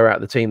kept Aguero out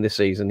of the team this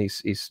season.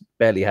 He's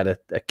barely had a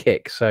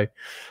kick. So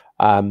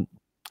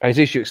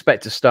Jesus, you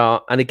expect to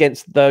start, and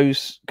against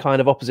those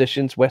kind of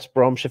oppositions, West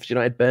Brom, Sheffield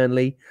United,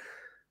 Burnley,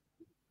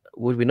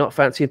 would we not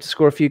fancy him to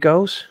score a few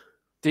goals?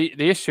 The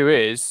issue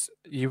is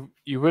you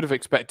would have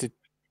expected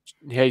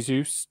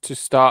Jesus to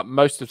start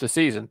most of the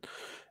season,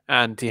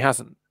 and he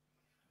hasn't.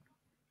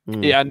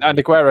 Yeah, and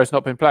Aguero's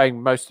not been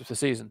playing most of the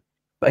season.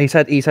 But he's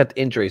had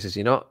injuries, has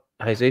he not,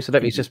 Jesus? I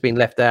don't think he's just been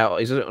left out.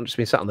 He's not just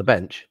been sat on the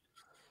bench.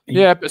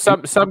 Yeah, but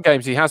some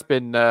games he has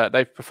been.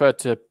 They've preferred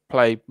to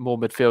play more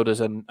midfielders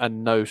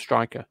and no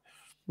striker.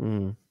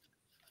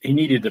 He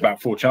needed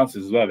about 4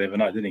 chances as well the other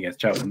night, didn't he,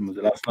 against Cheltenham? Was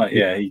it last night?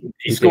 Yeah,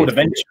 he scored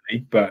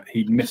eventually, but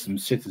he'd missed some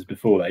sitters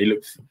before that. He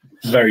looked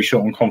very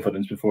short on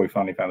confidence before he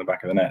finally found the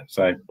back of the net.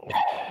 So,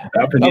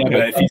 up in the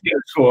air, if he's going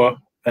to score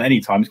at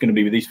any time, it's going to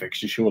be with these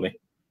fixtures, surely.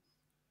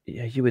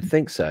 Yeah, you would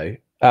think so.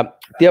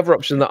 The other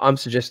option that I'm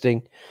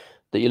suggesting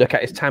that you look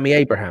at is Tammy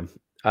Abraham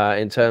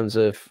in terms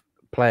of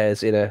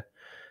players in a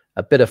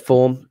bit of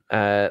form.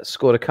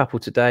 Scored a couple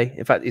today.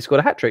 In fact, he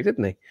scored a hat-trick,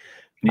 didn't he?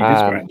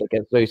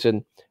 Against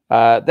Luton.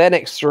 Their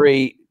next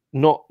 3,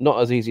 not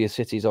as easy as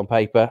City's on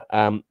paper.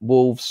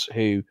 Wolves,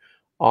 who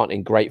aren't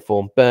in great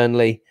form.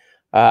 Burnley,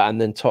 and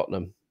then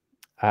Tottenham,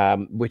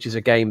 which is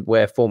a game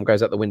where form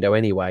goes out the window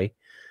anyway.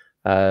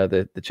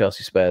 The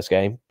Chelsea Spurs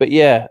game. But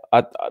yeah,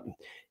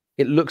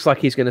 it looks like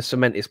he's going to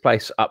cement his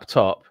place up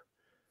top.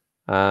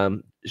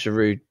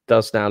 Giroud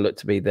does now look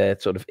to be their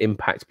sort of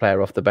impact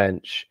player off the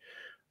bench.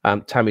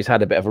 Tammy's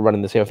had a bit of a run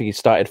in the team. I think he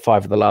started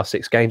 5 of the last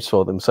 6 games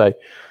for them. So,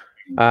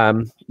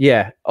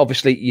 yeah,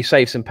 obviously you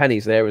save some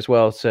pennies there as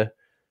well to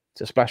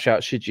splash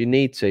out should you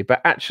need to.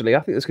 But actually, I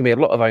think there's going to be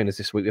a lot of owners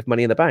this week with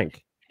money in the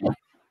bank.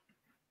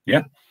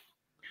 Yeah.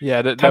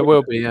 Yeah, there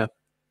will be, yeah.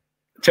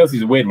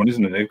 Chelsea's a weird one,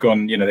 isn't it? They've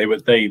gone,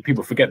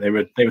 people forget they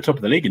were top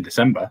of the league in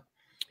December.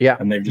 Yeah.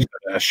 And they've just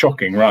had a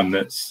shocking run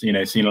that's,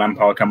 seen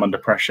Lampard come under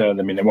pressure. I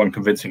mean, they won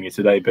convincingly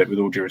today, but with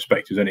all due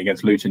respect, it was only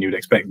against Luton. You would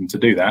expect them to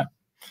do that.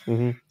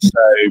 Mm-hmm.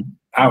 So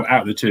out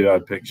of the 2,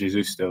 I'd pick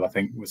Jesus still, I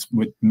think,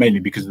 mainly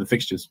because of the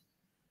fixtures.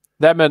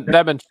 Them and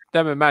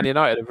Man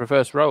United have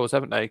reversed roles,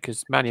 haven't they?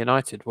 Because Man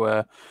United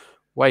were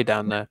way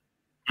down there.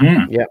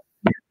 Yeah.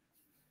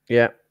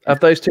 Yeah. Of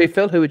those 2,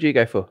 Phil, who would you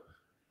go for?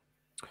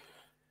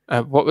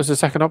 What was the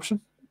second option?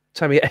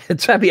 Tammy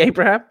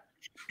Abraham.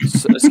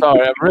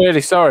 Sorry, I'm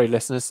really sorry,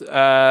 listeners.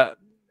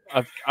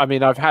 I've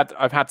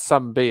had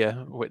some beer,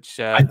 which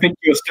I think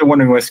you're still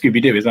wondering where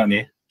Scooby Doo is, aren't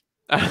you?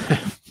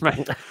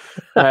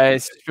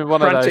 It's been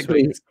one of those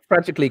weeks.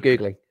 Frantically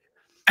googling.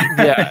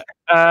 Yeah,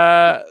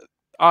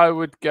 I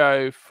would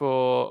go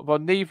for. Well,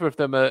 neither of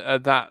them are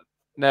that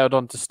nailed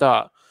on to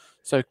start.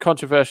 So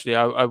controversially,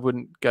 I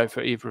wouldn't go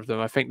for either of them.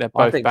 I think they're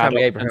both bad.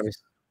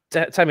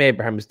 Tammy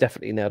Abraham is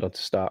definitely nailed on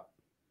to start.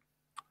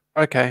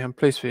 Okay, I'm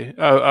pleased for you.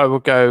 I will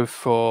go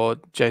for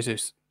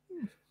Jesus.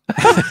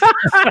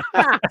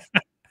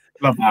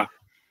 Love that.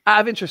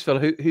 Out of interest, Phil,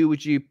 who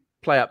would you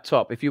play up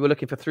top if you were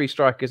looking for 3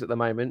 strikers at the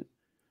moment?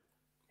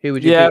 Who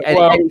would you? Yeah,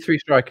 any 3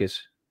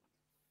 strikers.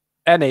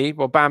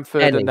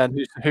 Bamford, and then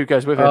who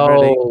goes with him?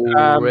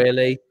 Oh,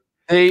 really?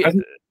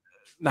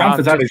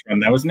 Bamford's had his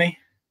run there, wasn't he?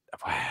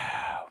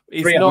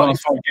 He's 3 out of the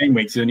last 5 game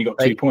weeks. He's only got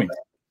 2 points.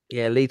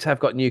 Yeah, Leeds have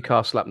got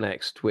Newcastle up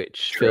next,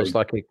 which feels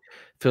like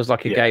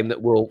a game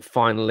that will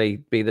finally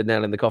be the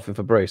nail in the coffin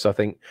for Bruce. I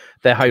think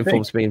their home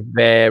form's been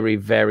very,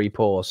 very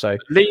poor. So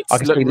Leeds I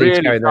can see Leeds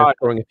going there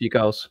scoring a few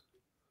goals.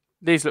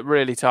 Leeds looked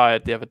really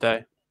tired the other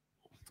day.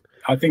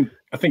 I think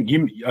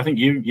you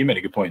made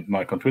a good point,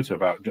 Mike, on Twitter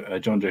about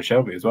John Joe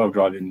Shelby as well,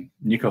 driving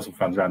Newcastle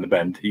fans around the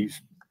bend.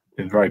 He's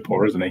been very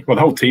poor, hasn't he? Well,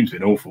 the whole team's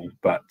been awful.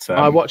 But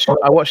I watched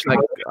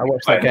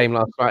that game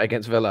last night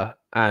against Villa,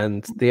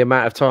 and the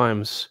amount of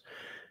times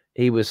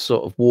he was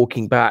sort of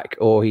walking back,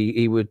 or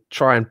he would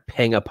try and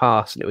ping a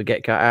pass and it would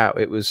get cut out.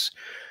 It was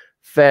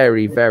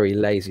very, very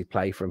lazy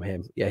play from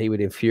him. Yeah, he would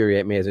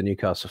infuriate me as a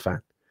Newcastle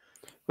fan.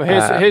 Well,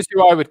 here's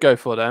who I would go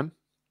for then.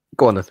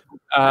 Go on then.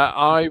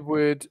 I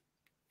would,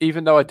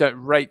 even though I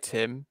don't rate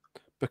him,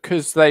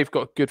 because they've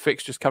got good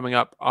fixtures coming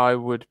up, I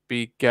would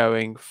be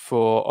going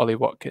for Ollie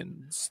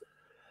Watkins.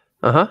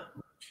 The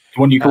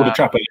one you called a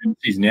trap in the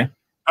season, yeah?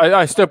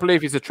 I still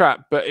believe he's a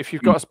trap, but if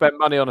you've got to spend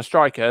money on a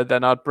striker,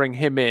 then I'd bring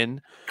him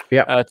in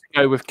to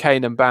go with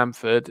Kane and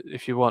Bamford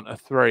if you want a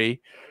 3.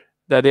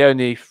 They're the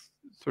only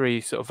 3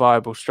 sort of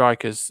viable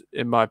strikers,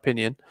 in my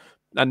opinion,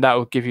 and that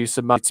will give you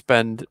some money to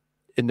spend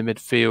in the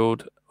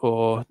midfield,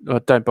 or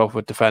don't bother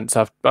with defence.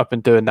 I've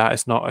been doing that.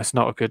 It's not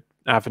a good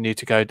avenue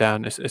to go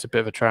down. It's a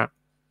bit of a trap.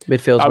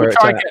 Midfield's where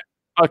it's at.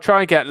 I'll try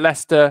and get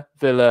Leicester,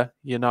 Villa,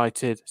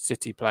 United,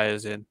 City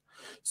players in.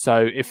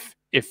 So if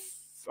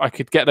I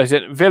could get those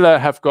in. Villa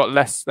have got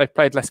less. They've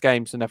played less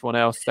games than everyone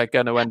else. They're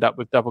going to end up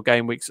with double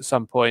game weeks at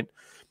some point.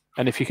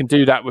 And if you can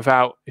do that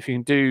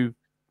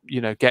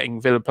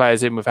getting Villa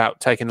players in without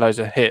taking loads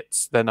of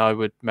hits, then I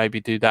would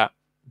maybe do that,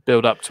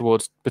 build up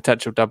towards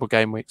potential double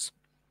game weeks.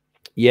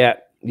 Yeah,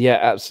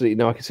 absolutely.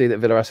 No, I can see that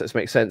Villa assets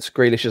make sense.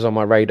 Grealish is on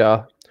my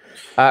radar.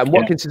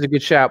 Watkins is a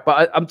good shout,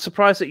 but I'm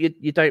surprised that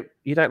you don't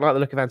like the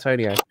look of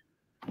Antonio.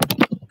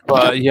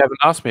 Well, you haven't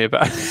asked me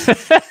about.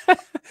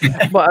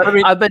 Well, I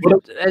mean, I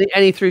mentioned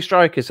any three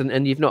strikers,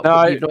 and you've not.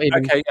 No, you've not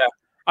even. okay, yeah.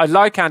 I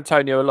like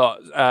Antonio a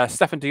lot.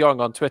 Stefan de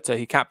Jong on Twitter,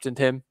 he captained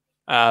him.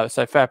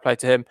 So fair play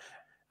to him.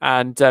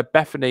 And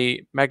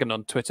Bethany Megan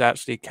on Twitter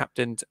actually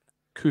captained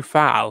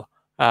Kufal,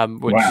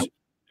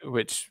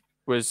 which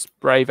was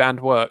brave and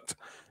worked.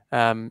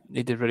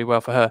 He did really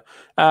well for her.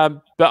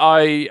 But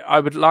I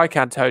would like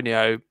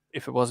Antonio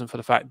if it wasn't for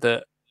the fact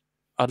that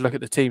I'd look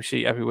at the team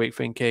sheet every week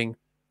thinking,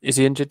 is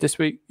he injured this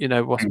week? You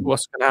know, what's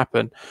going to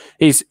happen?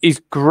 He's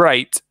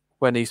great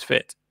when he's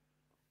fit.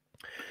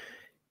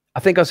 I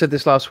think I said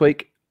this last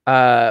week,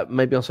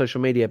 maybe on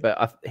social media,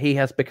 but he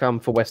has become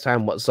for West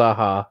Ham what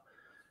Zaha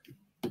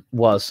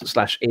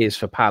was/is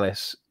for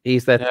Palace.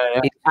 He's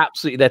he's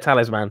absolutely their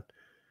talisman.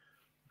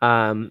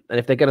 And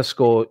if they're going to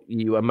score,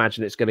 you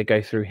imagine it's going to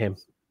go through him.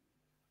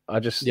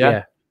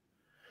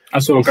 I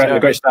saw a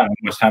great stat on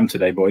West Ham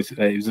today, boys.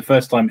 It was the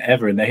first time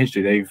ever in their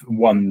history they've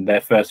won their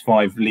first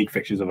 5 league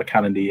fixtures of a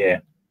calendar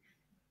year.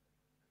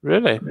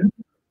 Really?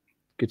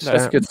 Good stat.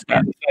 That's good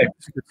stat.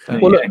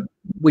 Well, look,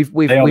 we've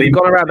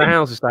gone around the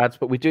houses, lads,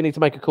 but we do need to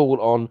make a call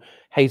on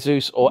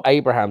Jesus or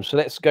Abraham. So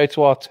let's go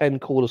to our 10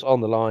 callers on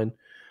the line.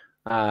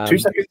 2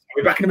 seconds.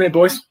 We're back in a minute,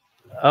 boys.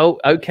 Oh,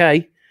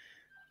 okay.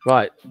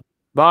 Right.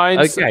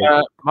 Mine's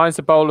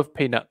a bowl of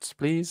peanuts,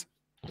 please.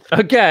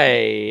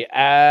 Okay.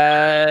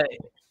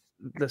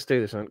 Let's do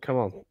this, man. Come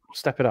on.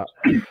 Step it up.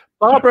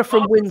 Barbara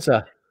from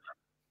Windsor.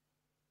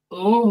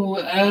 Oh,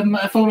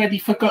 I've already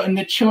forgotten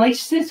the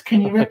choices.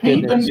 Can you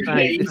repeat them,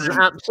 please? This is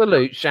an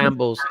absolute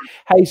shambles.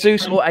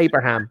 Jesus or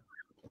Abraham?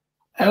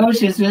 Oh,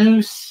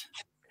 Jesus.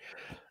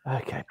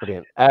 Okay,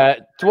 brilliant.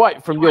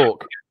 Dwight from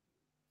York.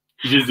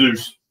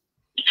 Jesus.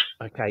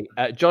 Okay.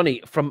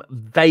 Johnny from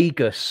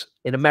Vegas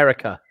in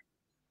America.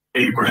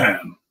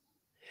 Abraham.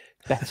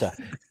 Better.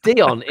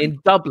 Dion in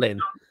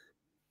Dublin.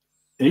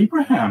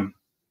 Abraham.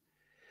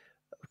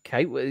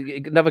 Okay,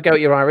 another go at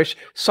your Irish.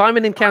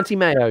 Simon in County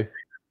Mayo.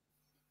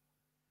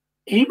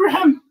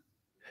 Abraham.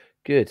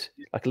 Good.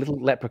 Like a little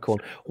leprechaun.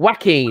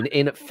 Joaquin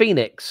in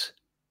Phoenix.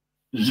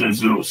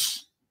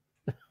 Jesus.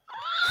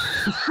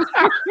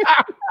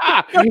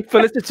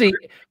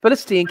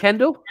 Felicity in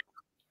Kendall.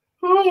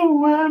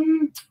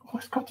 Oh,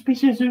 it's got to be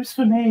Jesus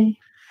for me.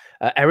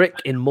 Eric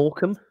in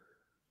Morecambe.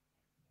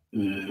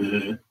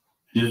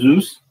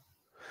 Jesus.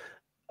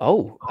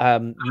 Oh,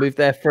 moved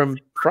there from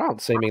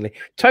France, seemingly.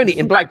 Tony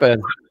in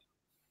Blackburn.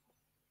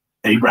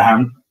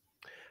 Abraham.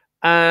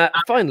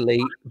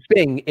 Finally,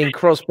 Bing in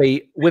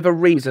Crosby with a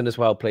reason as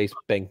well, please,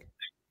 Bing.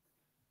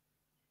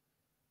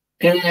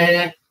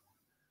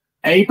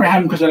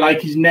 Abraham, because I like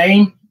his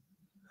name.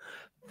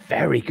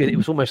 Very good. It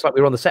was almost like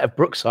we were on the set of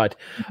Brookside.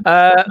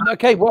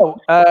 Okay,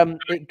 well,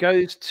 it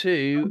goes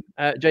to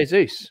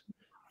Jesus.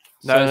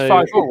 No, it's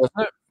 5-4, wasn't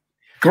it?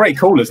 Great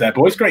callers there,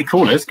 boys. Great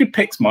callers. Good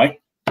picks,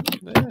 Mike.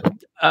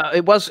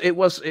 It was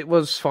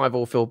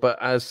 5-all, Phil. But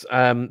as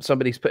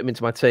somebody's put him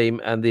into my team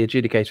and the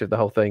adjudicator of the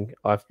whole thing,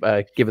 I've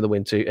given the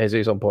win to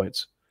Jesus on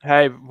points.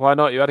 Hey, why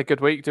not? You had a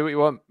good week. Do what you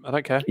want. I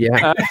don't care.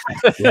 Yeah.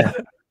 Yeah.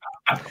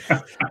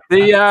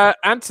 The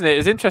Anthony,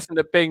 is interesting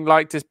that Bing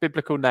liked his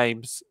biblical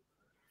names,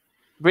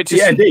 which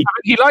is indeed.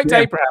 He liked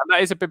Abraham.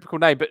 That is a biblical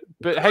name, but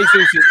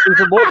Jesus is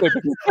even more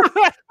biblical.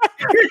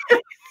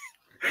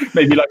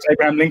 Maybe like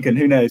Abraham Lincoln.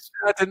 Who knows?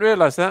 I didn't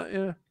realise that.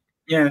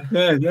 Yeah.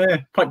 Yeah.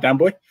 Pipe down,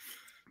 boy.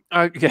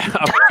 Yeah,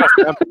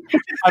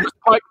 I'm as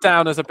piped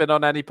down as I've been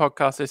on any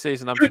podcast this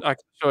season. I can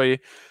assure you.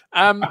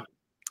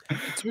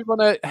 Do we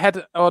want to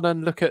head on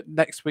and look at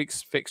next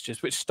week's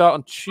fixtures, which start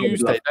on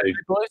Tuesday, don't we,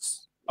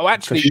 boys? Oh,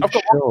 actually, I've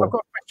got a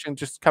question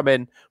just come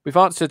in. We've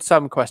answered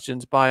some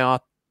questions by our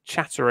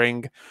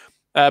chattering,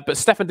 but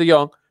Stefan de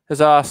Jong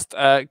has asked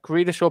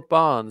Grealish or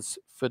Barnes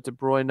for De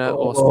Bruyne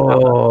or Salah.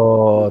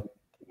 Oh,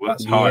 well,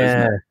 that's hard,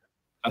 isn't it?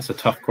 That's a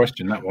tough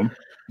question, that one.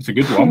 It's a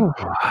good one.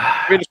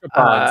 Grealish or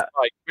Barnes?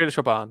 Grealish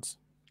or Barnes?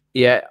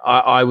 Yeah,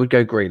 I would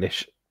go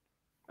Grealish.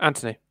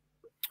 Anthony?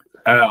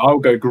 I'll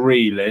go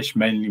Grealish,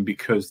 mainly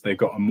because they've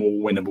got a more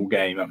winnable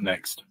game up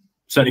next.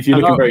 Certainly, if you're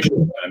looking very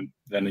short term,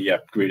 then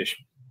Grealish.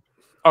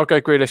 I'll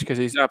go Grealish because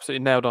he's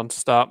absolutely nailed on to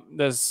start.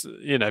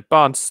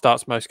 Barnes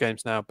starts most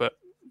games now, but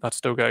I'd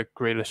still go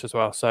Grealish as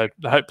well. So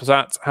I hope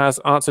that has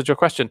answered your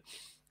question.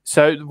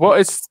 So what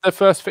is the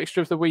first fixture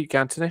of the week,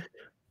 Anthony?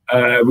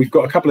 We've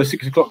got a couple of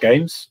 6 o'clock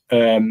games.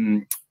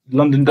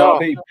 London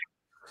Derby,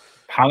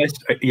 Palace.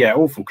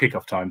 Awful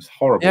kickoff times.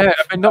 Horrible. Yeah,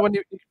 I mean, not when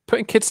you're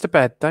putting kids to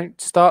bed. Don't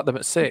start them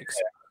at 6.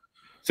 Yeah.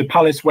 So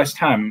Palace, West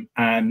Ham,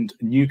 and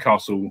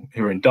Newcastle,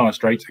 who are in dire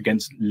straits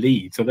against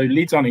Leeds. Although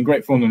Leeds aren't in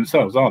great form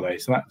themselves, are they?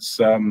 So that's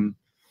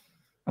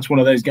one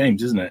of those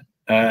games, isn't it?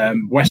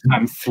 West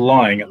Ham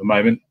flying at the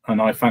moment,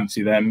 and I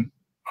fancy them.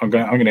 I'm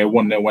going to go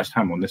 1-0 West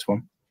Ham on this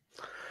one.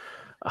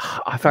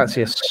 I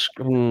fancy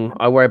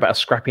I worry about a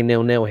scrappy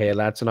 0-0 here,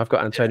 lads, and I've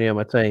got Antonio on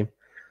my team.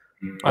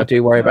 I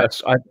do worry about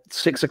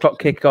 6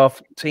 o'clock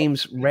kickoff.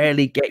 Teams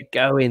rarely get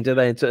going, do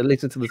they? At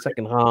least into the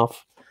second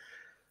half.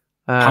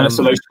 Palace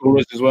are low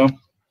scorers as well.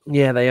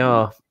 Yeah, they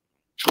are.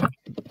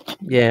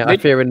 Yeah, I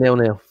fear a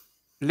 0-0.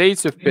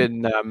 Leeds have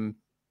been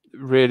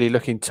really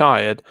looking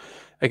tired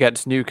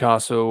against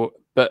Newcastle,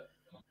 but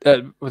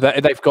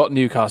They've got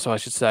Newcastle, I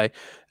should say.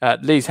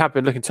 Leeds have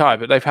been looking tired,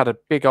 but they've had a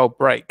big old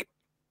break.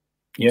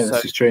 Yeah,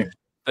 this is true.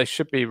 They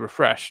should be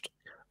refreshed.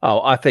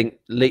 Oh, I think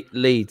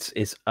Leeds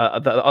is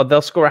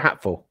they'll score a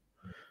hatful.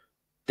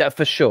 That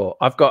for sure.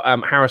 I've got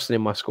Harrison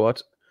in my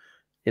squad,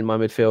 in my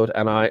midfield,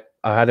 and I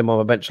had him on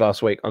my bench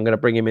last week. I'm going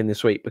to bring him in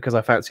this week because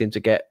I fancy him to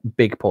get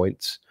big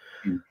points.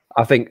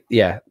 I think,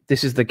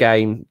 this is the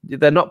game.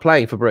 They're not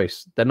playing for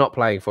Bruce. They're not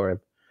playing for him.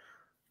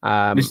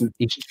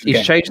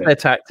 He's changed their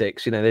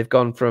tactics. They've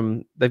gone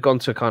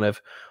to kind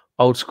of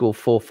old school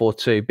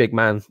 4-4-2, big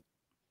man,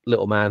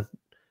 little man,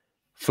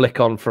 flick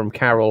on from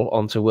Carroll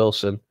onto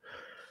Wilson.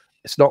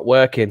 It's not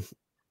working.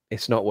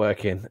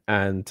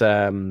 And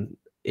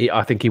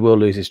I think he will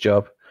lose his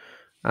job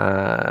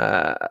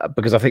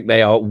because I think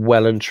they are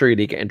well and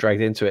truly getting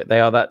dragged into it.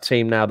 They are that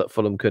team now that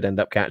Fulham could end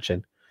up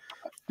catching.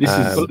 This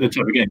is the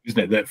type of game, isn't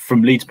it? That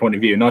from Leeds' point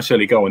of view, a nice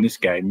early goal in this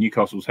game,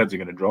 Newcastle's heads are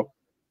going to drop.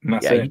 And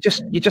that's it.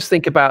 You just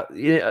think about,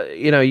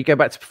 you go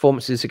back to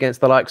performances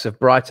against the likes of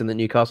Brighton that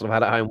Newcastle have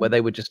had at home where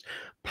they were just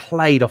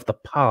played off the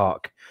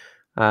park.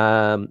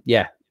 I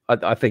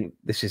think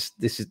this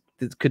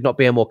could not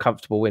be a more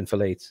comfortable win for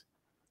Leeds.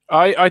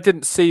 I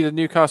didn't see the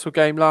Newcastle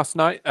game last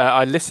night.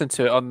 I listened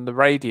to it on the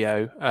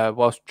radio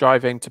whilst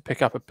driving to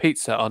pick up a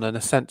pizza on an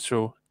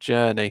essential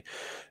journey.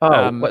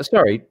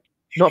 Sorry,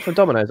 not from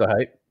Domino's, I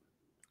hope.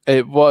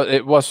 It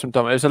was from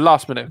Domino's. It was a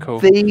last-minute call.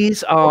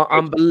 These are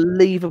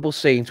unbelievable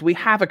scenes. We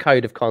have a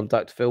code of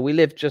conduct, Phil. We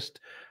live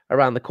just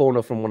around the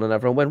corner from one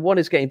another, and when one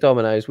is getting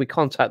Domino's, we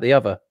contact the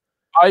other.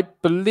 I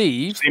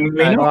believe, correct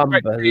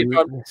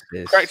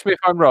me if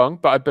I'm wrong,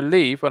 but I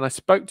believe when I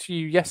spoke to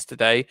you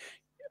yesterday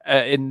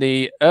in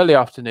the early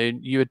afternoon,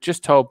 you had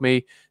just told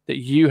me that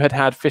you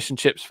had fish and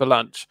chips for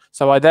lunch.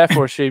 So I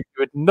therefore assumed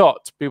you would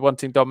not be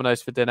wanting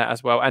Domino's for dinner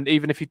as well. And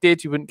even if you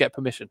did, you wouldn't get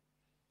permission.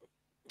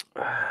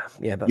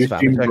 Yeah, that's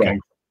valid. Okay.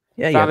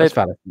 Yeah, that's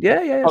valid.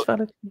 Yeah, that's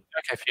valid.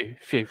 Okay,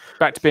 few.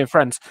 Back to being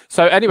friends.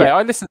 So anyway,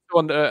 I listened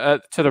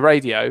to the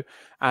radio,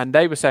 and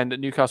they were saying that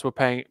Newcastle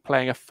were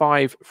playing a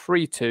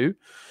 5-3-2,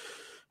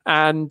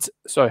 and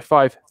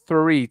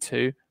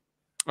 5-3-2,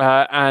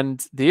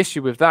 and the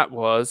issue with that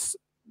was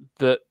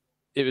that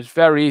it was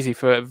very easy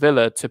for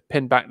Villa to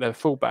pin back their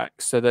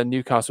fullbacks, so then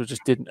Newcastle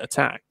just didn't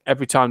attack.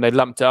 Every time they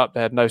lumped it up,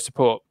 they had no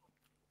support.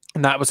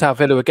 And that was how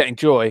Villa were getting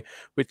joy,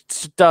 which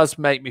does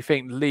make me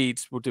think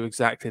Leeds will do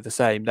exactly the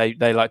same. They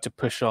like to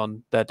push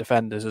on their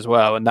defenders as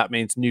well, and that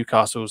means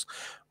Newcastle's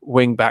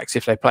wing-backs,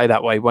 if they play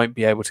that way, won't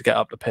be able to get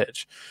up the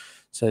pitch.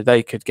 So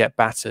they could get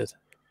battered.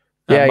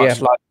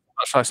 Much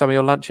like some of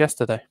your lunch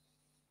yesterday.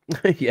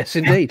 Yes,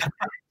 indeed.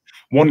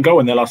 One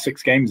goal in their last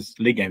 6 games,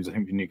 league games, I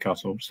think, for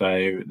Newcastle.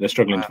 So they're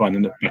struggling to find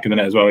them back in the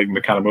net as well. Even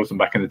with Callum Wilson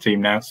back in the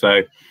team now.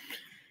 So,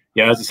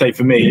 as I say,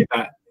 for me,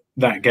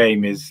 that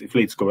game is, if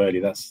Leeds score early,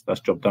 that's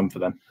job done for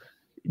them.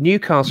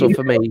 Newcastle,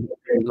 for me,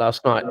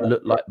 last night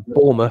looked like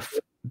Bournemouth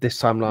this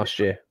time last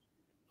year.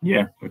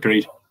 Yeah,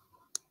 agreed.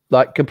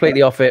 Like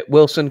completely off it.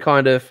 Wilson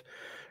kind of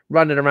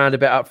running around a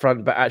bit up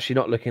front, but actually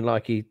not looking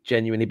like he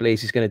genuinely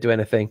believes he's going to do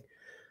anything.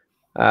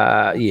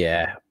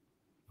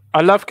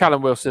 I love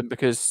Callum Wilson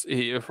because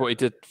of what he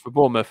did for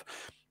Bournemouth.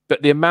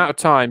 But the amount of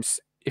times,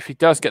 if he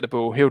does get the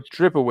ball, he'll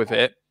dribble with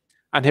it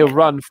and he'll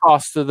run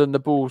faster than the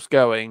ball's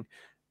going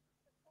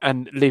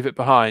and leave it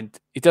behind.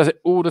 He does it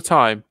all the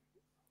time.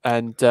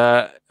 And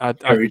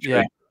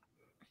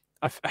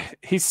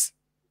he's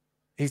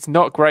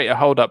not great at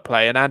hold-up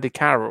play. And Andy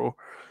Carroll,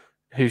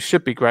 who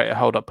should be great at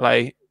hold-up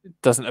play,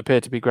 doesn't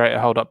appear to be great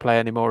at hold-up play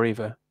anymore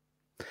either.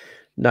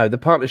 No, the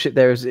partnership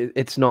there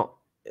it's not.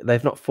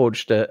 They've not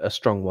forged a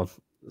strong one.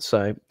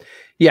 So,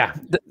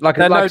 like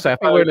I say, I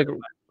think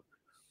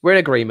we're in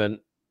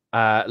agreement.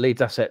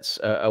 Leeds assets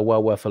are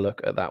well worth a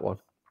look at that one.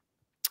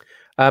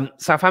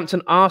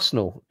 Southampton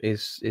Arsenal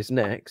is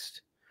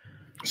next.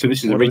 So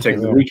this is a retake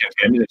of the weekend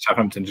game.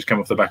 Southampton just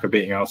come off the back of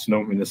beating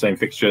Arsenal in the same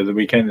fixture of the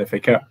weekend, the FA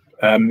Cup.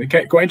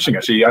 Quite interesting,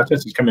 actually.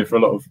 Arteta's come in for a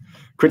lot of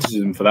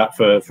criticism for that,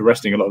 for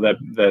resting a lot of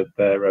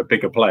their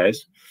bigger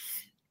players.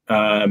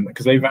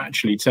 Because they've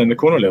actually turned the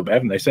corner a little bit,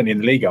 haven't they? Certainly in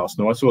the league,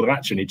 Arsenal. I saw them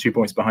actually 2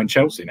 points behind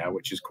Chelsea now,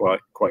 which is quite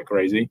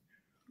crazy.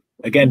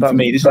 Again, for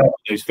me, this is one of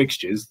those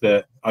fixtures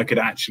that I could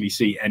actually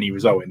see any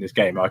result in this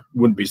game. I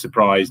wouldn't be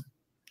surprised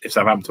if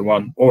Southampton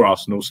won or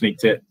Arsenal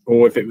sneaked it,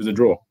 or if it was a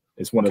draw.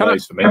 It's one of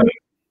those for me.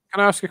 Can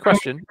I ask a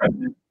question?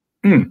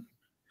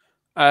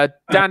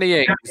 Danny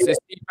Ings, is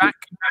he back?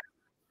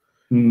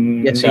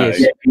 Yes, he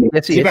is.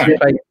 Yes, he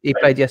is. He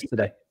played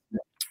yesterday.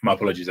 My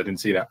apologies, I didn't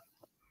see that.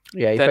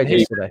 Yeah, he played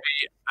yesterday.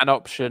 An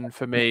option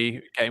for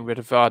me getting rid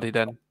of Vardy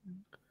then.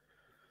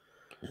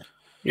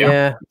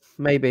 Yeah,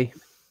 maybe.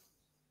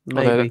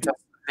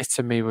 This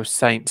to me was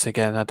Saints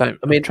again. I'm trying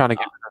to get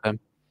rid of them.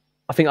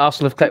 I think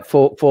Arsenal have kept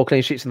four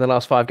clean sheets in the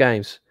last 5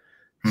 games.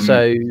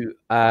 So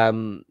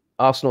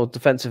Arsenal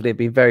defensively have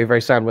been very,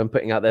 very sound when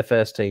putting out their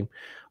first team.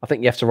 I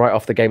think you have to write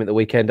off the game at the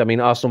weekend. I mean,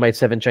 Arsenal made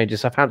 7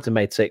 changes. Southampton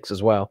made 6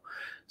 as well.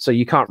 So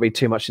you can't read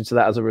too much into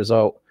that as a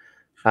result.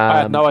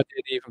 I had no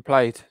idea he even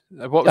played.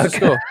 What was the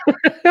score?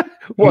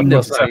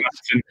 1-0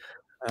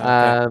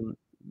 Saints.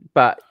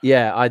 But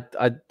yeah,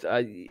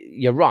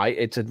 you're right.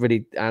 It's a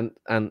really and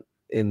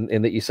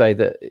in that you say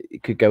that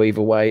it could go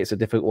either way. It's a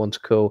difficult one to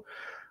call.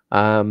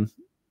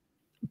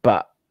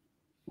 But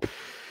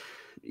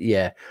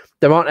yeah,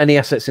 there aren't any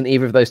assets in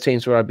either of those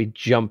teams where I'd be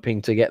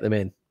jumping to get them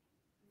in.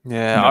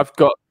 Yeah, I've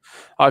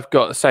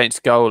got the Saints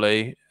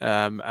goalie,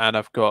 and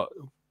I've got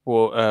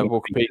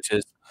Walker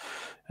Peters,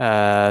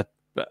 but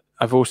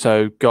I've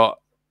also got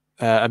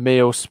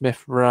Emil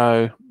Smith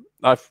Rowe.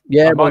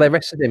 They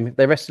rested him.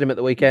 They rested him at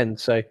the weekend.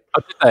 So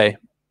did they?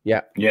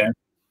 Yeah.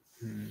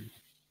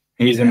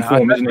 He's in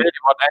form, isn't he? I don't really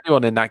want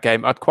anyone in that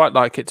game. I'd quite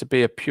like it to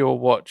be a pure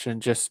watch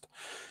and just,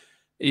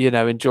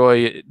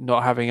 enjoy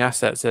not having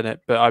assets in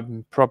it. But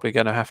I'm probably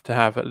going to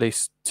have at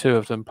least two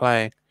of them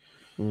playing.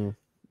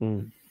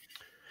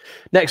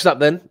 Next up,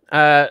 then,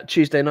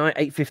 Tuesday night,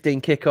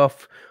 8:15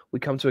 kickoff. We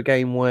come to a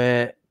game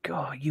where,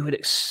 God, you would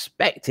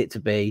expect it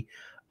to be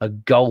a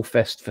goal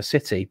fest for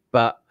City,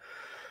 but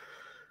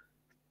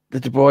the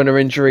De Bruyne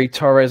injury,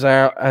 Torres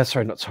out.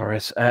 Not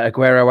Torres.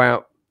 Aguero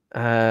out.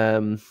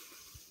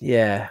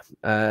 You're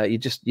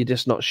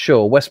just not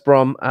sure. West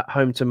Brom at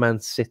home to Man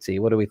City.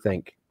 What do we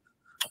think?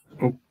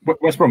 Well,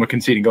 West Brom are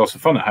conceding goals for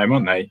fun at home,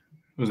 aren't they?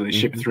 They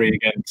shipped 3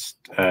 against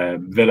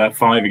Villa,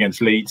 5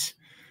 against Leeds.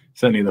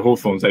 Certainly the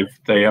Hawthorns,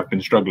 they have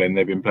been struggling.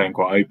 They've been playing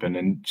quite open.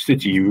 And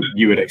City,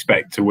 you would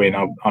expect to win.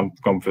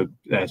 I've gone for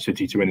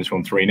City to win this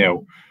one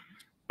 3-0.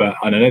 But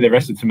I know they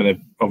rested some of their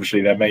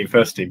main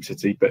first team,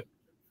 City, but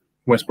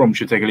West Brom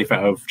should take a leaf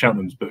out of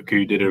Cheltenham's book,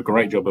 who did a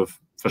great job of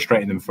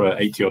frustrating them for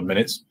 80-odd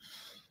minutes.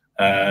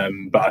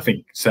 But I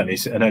think certainly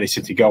an early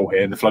City goal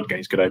here, and the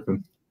floodgates could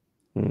open.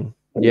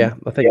 Yeah,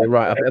 I think you're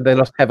right. They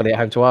lost heavily at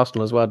home to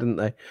Arsenal as well, didn't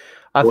they?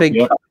 I think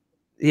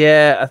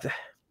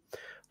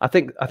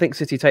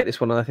City take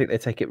this one, and I think they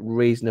take it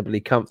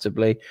reasonably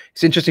comfortably.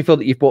 It's interesting, Phil,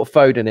 that you've brought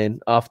Foden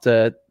in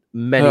after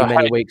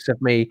many weeks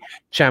of me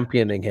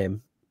championing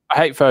him. I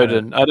hate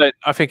Foden.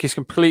 I think he's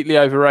completely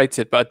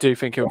overrated, but I do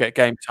think he'll get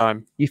game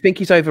time. You think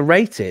he's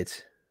overrated?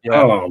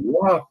 Yeah. Oh,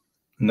 what?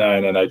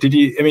 No. Did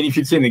you? I mean, if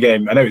you'd seen the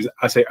game,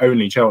 I say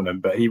only Cheltenham,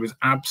 but he was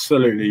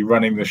absolutely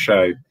running the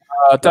show.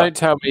 Don't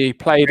tell me he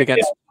played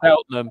against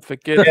Cheltenham, for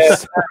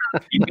goodness.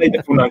 He played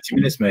the full 90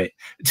 minutes, mate.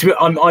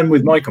 I'm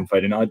with Mike on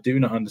Foden. I do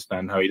not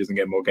understand how he doesn't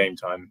get more game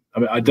time. I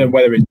mean, I don't know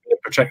whether it's a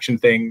protection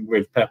thing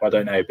with Pep. I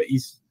don't know, but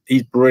he's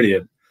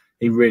brilliant.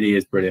 He really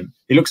is brilliant.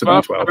 He looks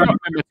about 12. I'm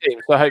the team,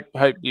 so I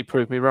hope you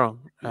prove me wrong.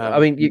 I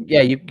mean, you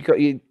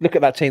look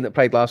at that team that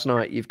played last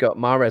night. You've got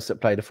Mahrez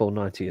that played a full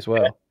 90 as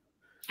well.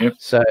 Yep.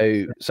 So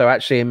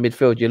actually in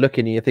midfield, you're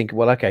looking and you're thinking,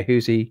 well, okay,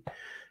 who's he?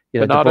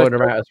 De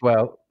Bruyne out as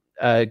well.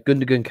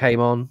 Gundogan came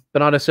on.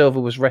 Bernardo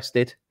Silva was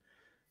rested.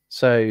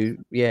 So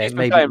yeah, he's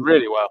been playing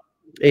really well.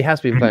 He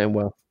has been playing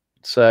well.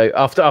 So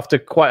after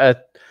quite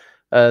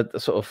a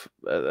sort of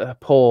a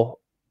poor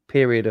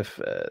period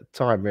of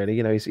time, really,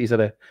 he's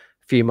had a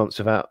few months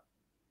without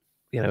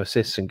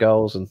assists and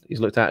goals, and he's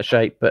looked out of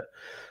shape. But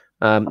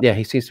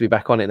he seems to be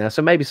back on it now.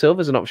 So maybe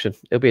Silva's an option.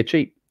 It'll be a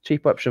cheap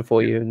option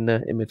for you in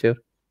midfield.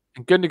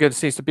 And Gundogan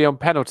seems to be on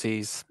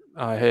penalties,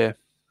 I hear.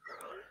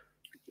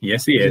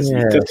 Yes, he is.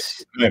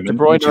 Yes. De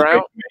Bruyne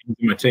out.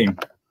 My team.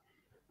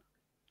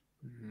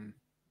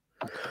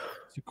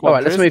 All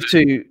right, let's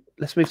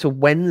move to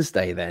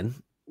Wednesday then.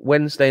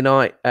 Wednesday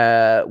night,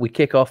 we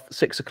kick off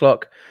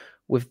 6:00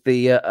 with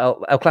the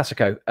El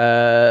Clasico,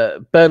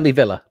 Burnley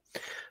Villa.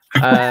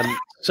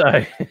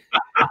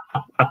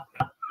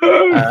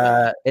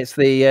 It's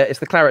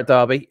the Claret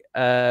Derby.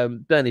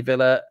 Burnley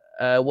Villa.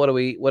 What do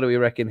we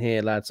reckon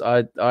here, lads?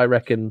 I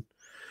reckon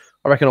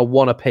a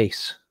 1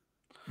 apiece.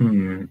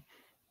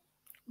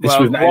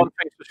 One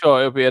thing for sure,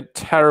 it'll be a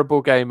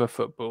terrible game of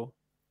football.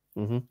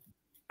 Mm-hmm.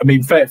 I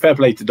mean, fair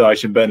play to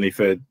Dyche and Burnley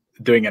for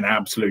doing an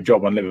absolute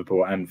job on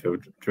Liverpool at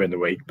Anfield during the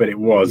week, but it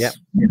was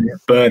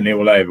Burnley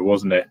all over,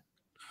 wasn't it?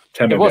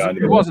 It wasn't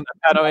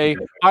a penalty.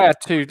 I had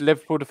 2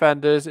 Liverpool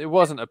defenders. It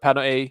wasn't a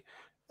penalty.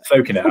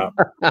 Soaking it up.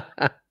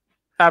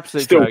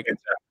 Absolute joke.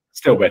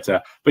 Still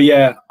better. But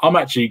yeah, I'm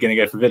actually going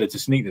to go for Villa to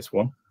sneak this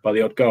one by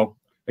the odd goal.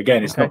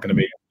 Again, it's not going to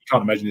be, you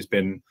can't imagine it's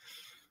been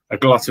a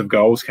glut of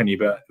goals, can you?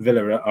 But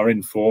Villa are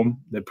in form.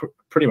 They're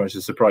pretty much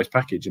a surprise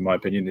package, in my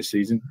opinion, this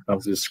season,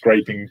 after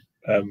scraping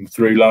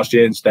through last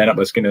year and staying up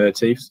the skin of their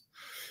teeth.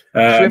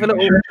 Should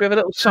we have a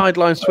little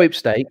sideline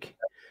sweepstake?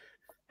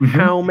 Mm-hmm.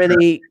 How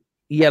many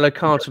yellow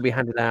cards will be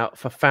handed out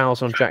for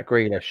fouls on Jack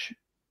Grealish?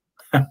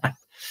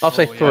 I'll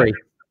say 3.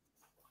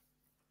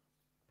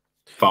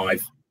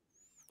 5.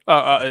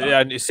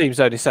 And it seems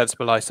only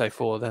sensible I say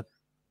 4 then.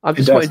 I'm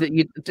disappointed that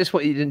you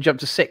didn't jump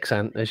to 6,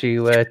 Ant, as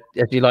you like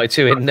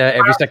to in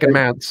every second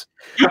mounts.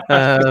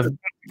 All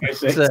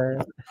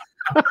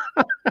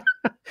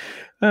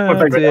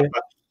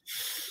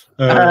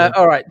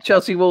right,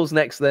 Chelsea Wolves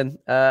next then.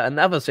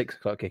 Another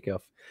 6:00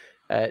 kickoff.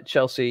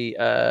 Chelsea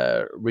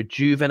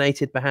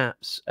rejuvenated,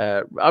 perhaps.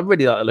 I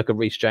really like the look of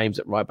Reece James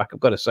at right back.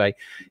 I've got to say,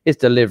 his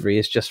delivery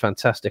is just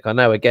fantastic. I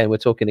know, again, we're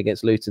talking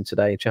against Luton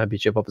today,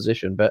 Championship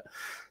opposition, but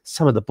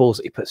some of the balls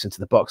that he puts into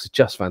the box are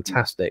just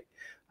fantastic.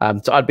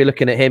 So I'd be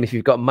looking at him if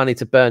you've got money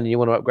to burn and you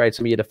want to upgrade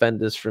some of your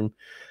defenders from,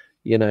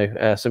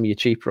 some of your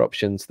cheaper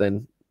options,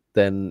 then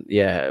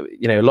yeah,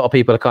 a lot of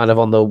people are kind of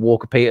on the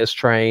Walker Peters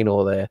train,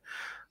 or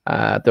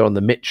they're on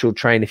the Mitchell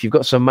train. If you've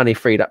got some money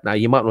freed up now,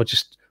 you might not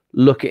just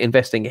look at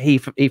investing. He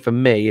for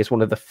me is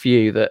one of the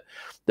few that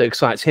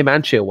excites him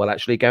and Chilwell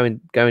actually going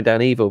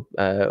down either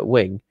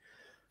wing.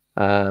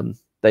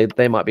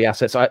 They might be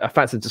assets. I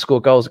fancy them to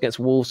score goals against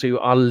Wolves, who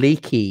are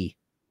leaky.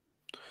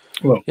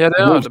 Well, yeah,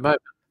 they are at the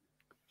moment.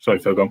 Sorry,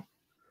 Phil, go on.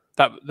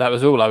 That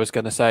was all I was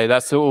going to say.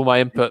 That's all my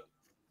input.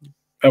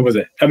 That was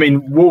it. I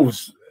mean,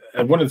 Wolves,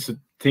 one of the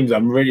teams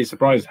I'm really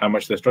surprised how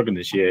much they're struggling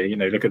this year.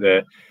 Look at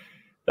their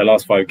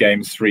last 5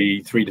 games,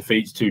 three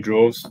defeats, 2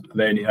 draws.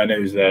 I know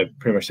it was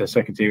pretty much their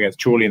second team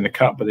against Chorley in the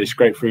cup, but they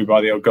scraped through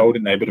by the old goal,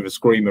 didn't they? A bit of a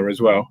screamer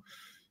as well.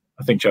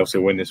 I think Chelsea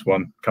will win this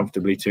one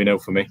comfortably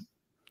 2-0 for me.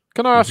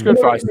 Can I ask your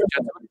advice,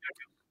 gentlemen?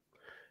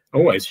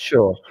 Always.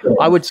 Sure.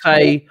 I would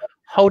say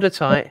hold her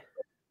tight.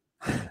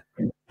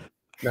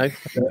 No,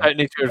 don't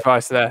need your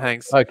advice there.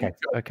 Thanks. Okay.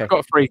 You've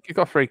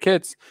got 3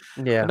 kids.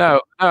 Yeah.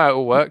 No, how it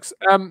all works.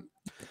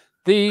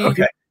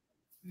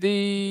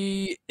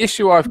 The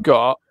issue I've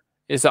got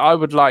is that I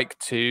would like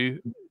to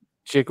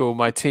jiggle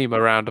my team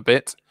around a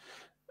bit.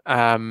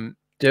 Do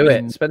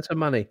it. Spend some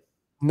money.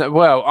 No,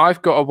 well,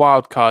 I've got a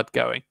wild card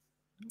going.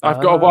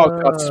 I've got a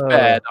wild card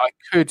spared. I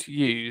could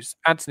use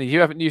Anthony. You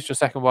haven't used your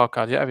second wild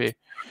card yet, have you?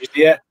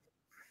 Yeah.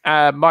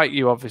 Mike,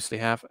 you obviously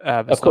have.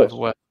 Of course.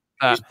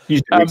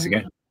 Used it weeks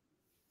ago.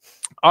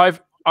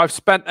 I've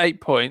spent 8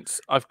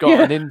 points. I've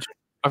got an injured.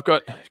 I've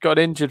got an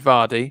injured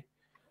Vardy,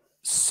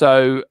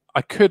 so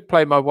I could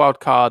play my wild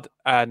card,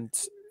 and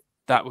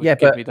that would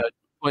give me the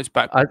points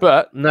back.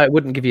 But no, it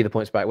wouldn't give you the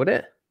points back, would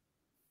it?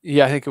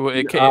 Yeah, I think it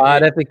would. I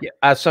don't think,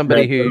 as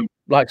somebody who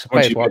likes to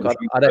play his wild card,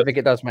 I don't think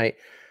it does, mate.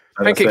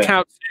 I think it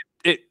counts.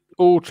 It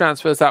all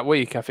transfers that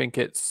week. I think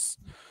it's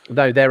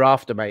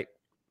thereafter, mate.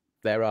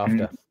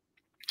 Thereafter.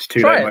 It's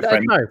too late, my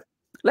friend.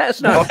 Let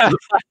us know.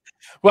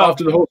 Well,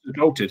 after the horse is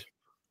bolted.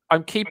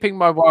 I'm keeping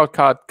my wild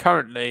card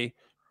currently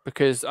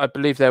because I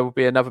believe there will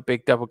be another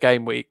big double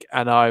game week,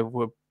 and I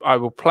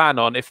will plan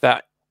on, if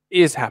that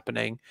is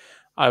happening,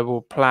 I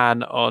will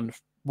plan on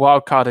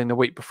wild carding the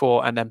week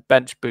before and then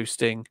bench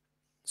boosting,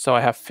 so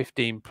I have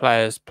 15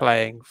 players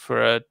playing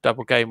for a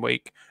double game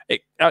week.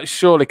 It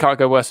surely can't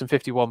go worse than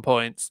 51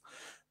 points,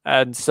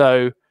 and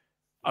so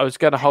I was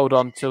going to hold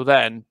on till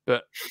then,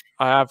 but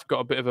I have got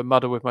a bit of a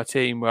muddle with my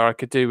team where I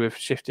could do with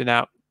shifting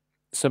out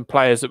some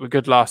players that were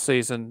good last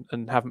season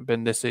and haven't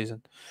been this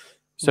season.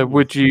 So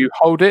would you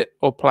hold it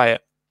or play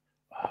it?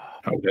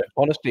 Hold it.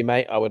 Honestly,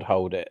 mate, I would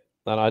hold it.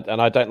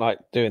 And I don't like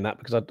doing that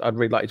because I'd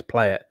really like you to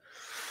play it.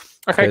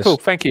 Okay, cool.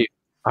 Thank you.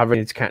 I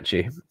really need to catch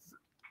you.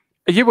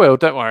 You will,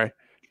 don't worry.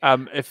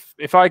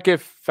 If I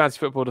give fantasy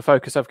football the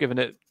focus I've given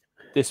it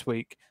this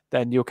week,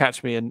 then you'll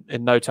catch me in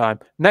no time.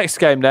 Next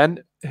game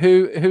then,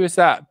 who is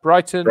that?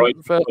 Brighton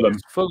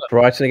versus Fulham.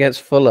 Brighton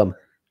against Fulham.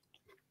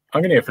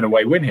 I'm going to go for an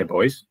away win here,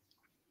 boys.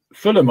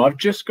 Fulham, I've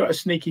just got a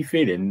sneaky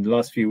feeling in the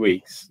last few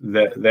weeks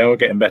that they are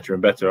getting better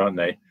and better, aren't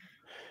they?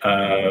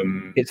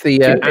 It's the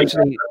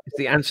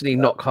Anthony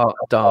Knockhart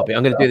derby.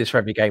 I'm going to do this for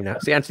every game now.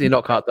 It's the Anthony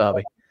Knockhart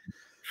derby.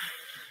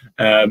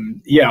 I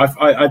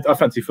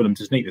fancy Fulham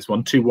to sneak this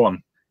one.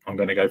 2-1, I'm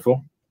going to go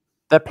for.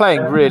 They're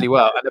playing really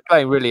well, and they're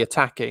playing really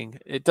attacking.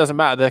 It doesn't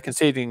matter. They're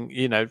conceding,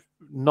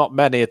 not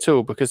many at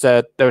all because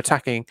they're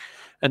attacking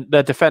and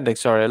they're defending,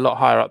 a lot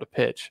higher up the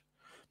pitch.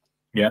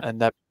 Yeah.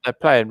 And they're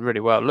playing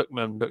really well.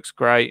 Lookman looks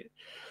great.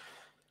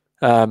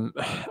 I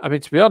mean,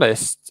 to be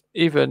honest,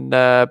 even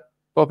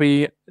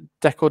Bobby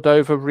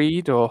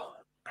Decordova-Reid, or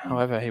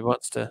however he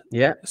wants to.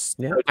 Yeah.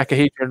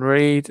 Decahedron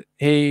Reid,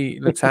 he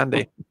looks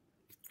handy.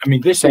 I mean,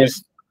 this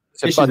is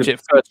a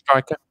budget third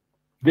striker.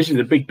 This is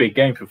a big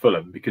game for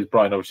Fulham because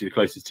Brighton obviously the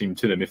closest team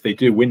to them. If they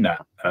do win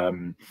that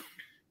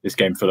this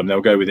game, Fulham, they'll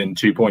go within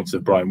 2 points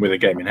of Brighton with a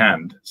game in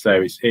hand.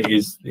 So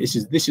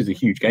this is a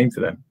huge game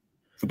for them,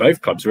 for both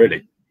clubs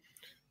really.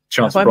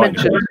 Chance have for I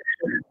Brighton mentioned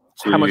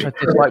how much I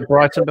dislike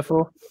Brighton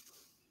before?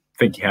 I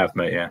think you have,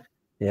 mate.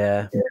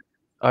 Yeah.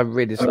 I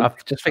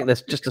just think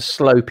there's just a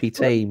slopey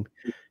team.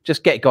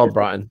 Just get gone,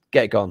 Brighton.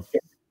 Get gone.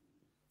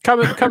 Come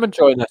and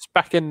join us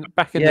back in the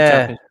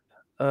championship.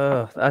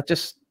 They're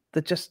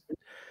just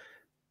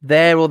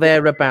there or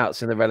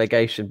thereabouts in the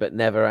relegation, but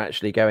never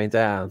actually going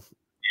down.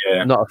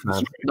 Yeah, not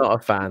a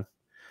fan.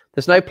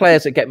 There's no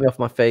players that get me off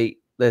my feet.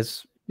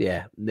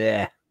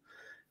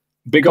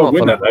 Big old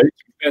win that though.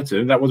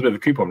 That was a bit of a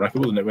coupon racket,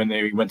 wasn't it? When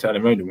they went out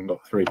of Road and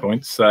got 3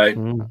 points. So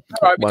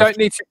right, we don't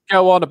need to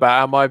go on about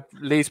how my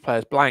Leeds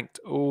players blanked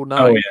all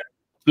night. Oh yeah.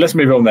 Let's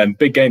move on then.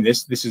 Big game.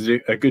 This is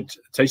a good,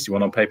 tasty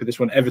one on paper. This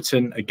one,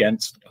 Everton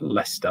against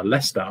Leicester.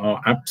 Leicester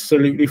are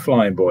absolutely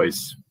flying,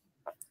 boys.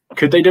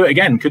 Could they do it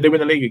again? Could they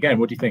win the league again?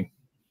 What do you think?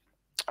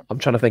 I'm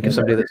trying to think of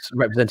somebody that's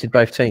represented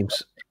both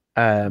teams.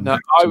 No,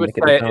 I would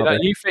say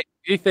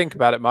you think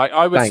about it, Mike.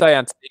 I would say,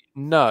 Anthony,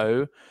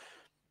 no.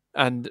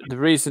 And the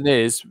reason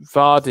is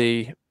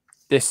Vardy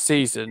this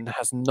season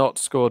has not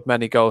scored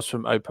many goals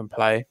from open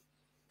play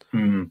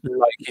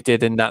like he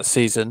did in that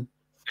season.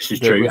 This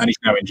is true, and he's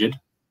now injured.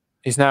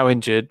 He's now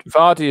injured.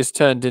 Vardy has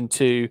turned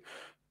into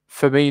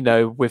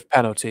Firmino with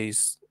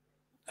penalties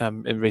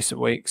in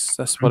recent weeks.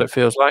 That's what it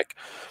feels like.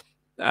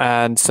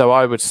 And so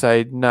I would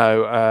say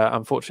no,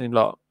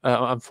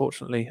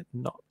 unfortunately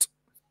not.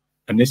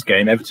 In this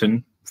game,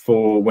 Everton,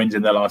 4 wins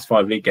in their last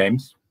 5 league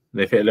games.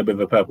 They've hit a little bit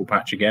of a purple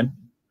patch again.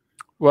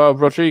 Well,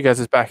 Rodriguez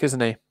is back,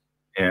 isn't he?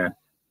 Yeah.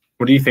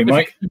 What do you think,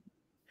 Mike?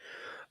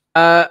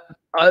 That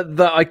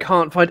I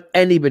can't find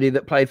anybody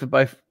that played for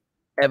both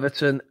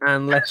Everton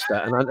and Leicester,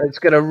 and it's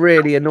going to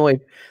really annoy.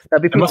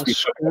 There'll be people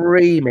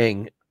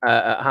screaming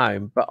at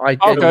home, but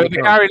I'll go the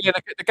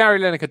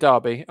Gary Lineker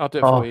derby. I'll do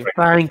it for you.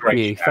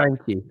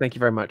 Thank you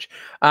very much.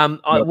 I'll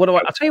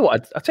tell you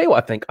what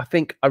I think. I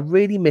think I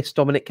really miss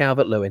Dominic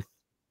Calvert-Lewin.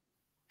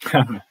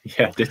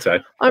 Yeah,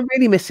 ditto. I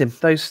really miss him.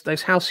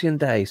 Those halcyon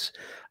days.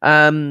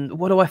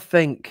 What do I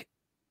think?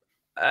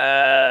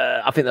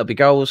 I think there'll be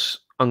goals.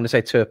 I'm going to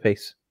say 2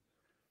 apiece.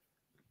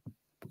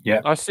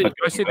 Yeah, I see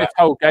this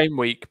whole game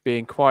week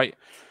being quite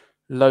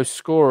low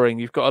scoring.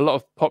 You've got a lot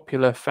of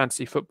popular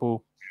fantasy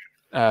football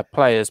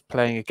players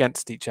playing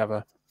against each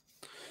other.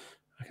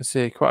 I can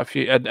see quite a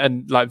few,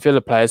 and like Villa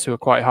players who are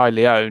quite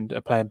highly owned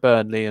are playing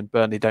Burnley, and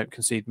Burnley don't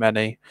concede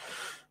many.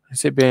 I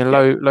see it being a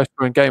low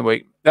scoring game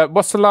week.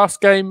 What's the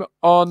last game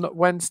on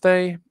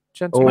Wednesday,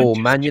 gentlemen? Oh,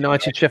 Man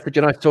United, Sheffield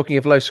United. Talking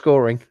of low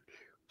scoring,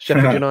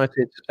 Sheffield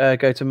United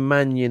go to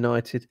Man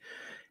United.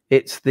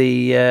 It's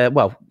the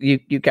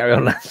you carry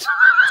on, lads.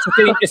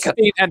 It's the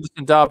Dean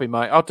Henderson derby,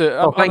 mate. I'll do it.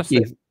 Oh, thank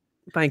you.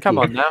 Come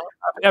on now.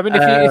 I mean,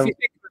 if you think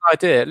of an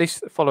idea, at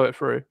least follow it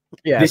through.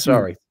 Yeah, this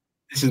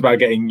is about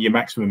getting your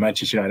maximum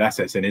Manchester United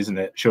assets in, isn't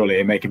it? Surely,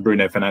 and making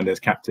Bruno Fernandes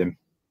captain.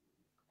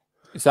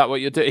 Is that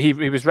what you're doing?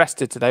 He was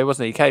rested today,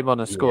 wasn't he? He came on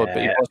and scored,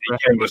 but he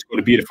came on and scored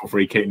a beautiful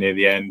free kick near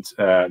the end.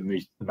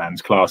 The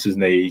man's class,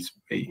 isn't he?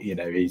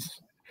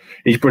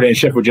 He's brilliant in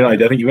Sheffield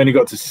United. I think you've only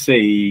got to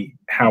see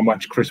how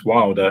much Chris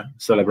Wilder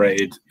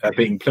celebrated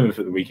beating Plymouth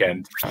at the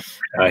weekend.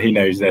 He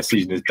knows their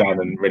season is done,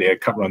 and really a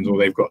cup run's all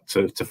they've got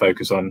to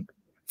focus on.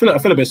 I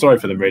feel a bit sorry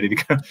for them, really.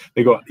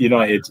 They got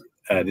United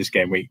this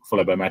game week,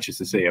 followed by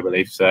Manchester City, I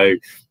believe. So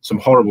some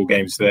horrible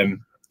games for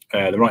them.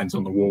 The writing's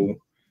on the wall.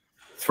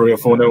 3 or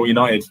 4-0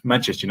 United,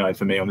 Manchester United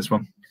for me on this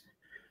one.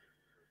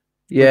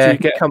 Yeah,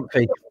 get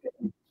comfy.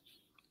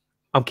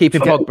 I'm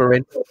keeping Pogba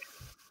in.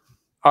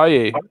 Are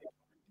you?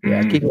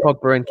 Yeah, keeping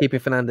Pogba in, keeping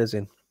Fernandes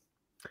in.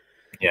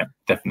 Yeah,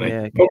 definitely.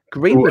 Yeah.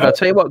 Greenwood, I'll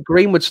tell you what,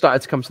 Greenwood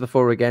started to come to the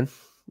fore again.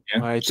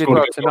 Yeah, he did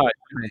well tonight.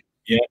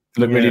 Yeah,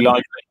 looked really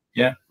lively.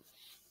 Yeah,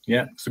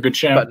 it's a good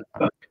shout.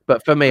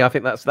 But for me, I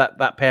think that's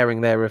that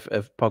pairing there of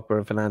Pogba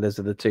and Fernandes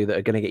are the two that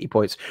are going to get you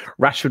points.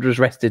 Rashford was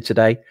rested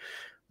today,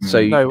 so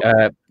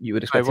you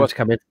would expect him to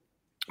come in.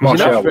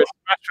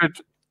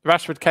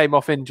 Rashford came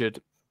off injured.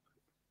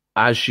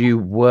 As you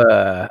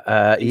were.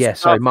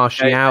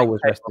 Martial was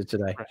rested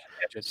today.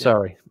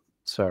 Sorry.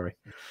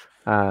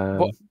 So,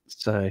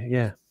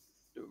 yeah.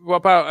 What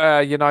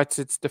about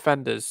United's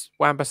defenders?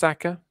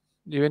 Wan-Bissaka?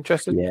 You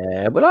interested?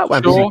 Yeah, we like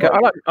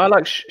Wan-Bissaka. I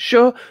like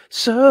sure.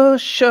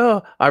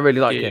 I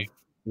really like him.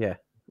 Yeah.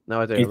 No,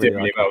 I do. He's doing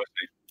really well, isn't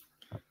he?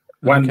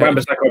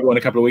 Wan-Bissaka won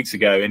a couple of weeks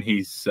ago, and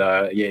he's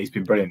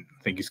been brilliant.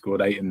 I think he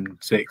scored 8 and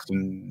 6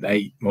 and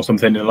 8 or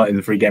something in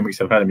the 3 game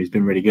weeks I've had him. He's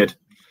been really good.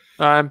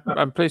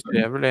 I'm pleased.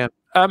 Yeah, really am.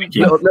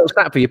 Little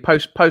stat for you: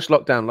 post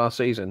lockdown last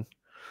season,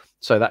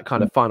 so that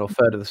kind of final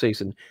third of the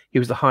season, he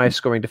was the highest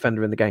scoring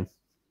defender in the game.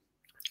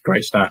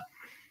 Great stat.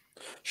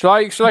 Shall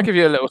I give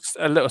you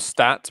a little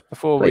stat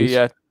before we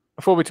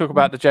talk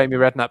about the Jamie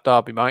Redknapp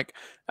derby, Mike?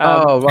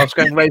 I was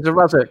going Razor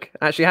Ruddock.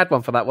 I actually had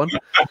one for that one.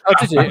 Oh,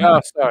 did you?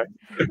 Oh, sorry.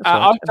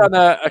 I've done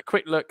a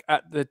quick look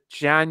at the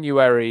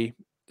January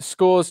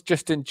scores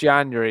just in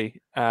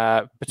January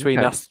between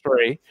us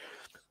 3.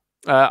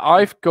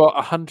 I've got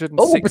 160.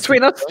 Oh,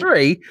 between us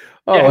 3?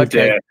 Oh, yeah,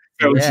 okay.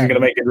 This is going to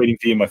make it reading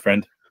for you, my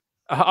friend.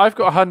 I've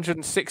got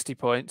 160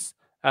 points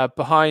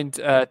behind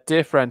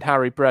dear friend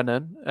Harry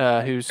Brennan,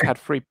 who's had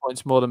 3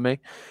 points more than me,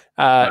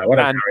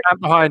 and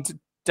behind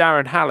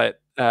Darren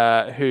Hallett,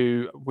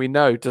 who we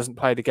know doesn't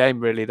play the game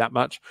really that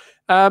much.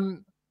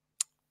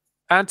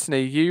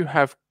 Anthony, you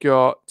have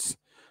got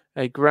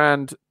a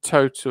grand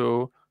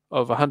total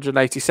of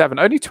 187,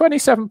 only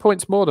 27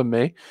 points more than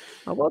me.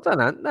 Oh, well done,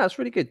 Ant. That's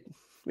really good.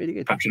 Really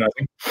good.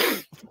 Patronizing.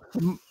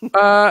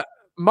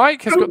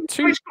 Mike has got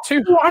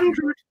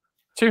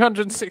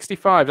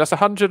 265. That's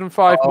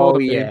 105 more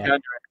than me in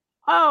January.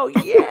 Oh,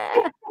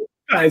 yeah.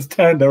 That is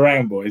turned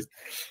around, boys.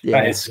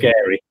 Yeah. That is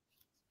scary.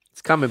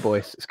 It's coming,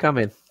 boys. It's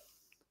coming.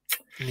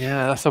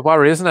 Yeah, that's a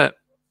worry, isn't it?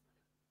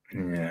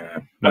 Yeah.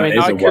 That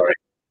is a worry.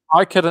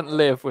 I couldn't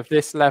live with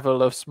this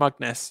level of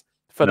smugness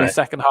for the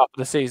second half of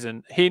the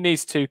season. He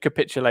needs to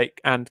capitulate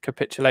and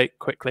capitulate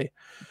quickly.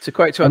 To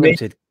quote to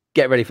Unlimited,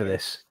 get ready for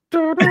this.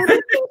 I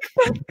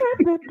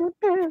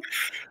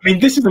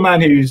mean, this is a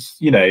man who's,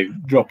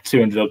 dropped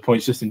 200 odd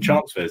points just in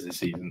transfers this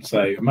season.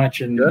 So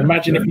imagine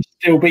if he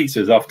still beats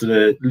us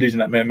after losing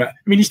that moment. I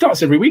mean, he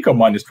starts every week on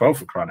 -12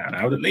 for crying out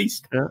loud, at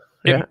least.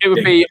 Yeah. It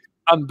would be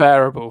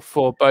unbearable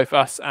for both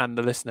us and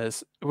the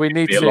listeners. We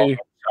need to.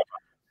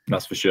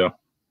 That's for sure.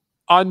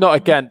 I'm not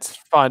against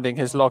finding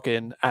his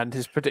login and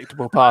his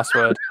predictable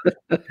password,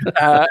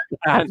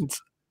 and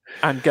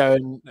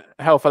going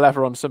hell for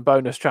leather on some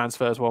bonus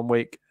transfers one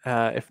week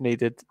if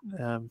needed.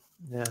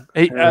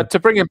 To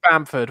bring in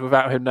Bamford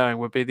without him knowing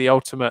would be the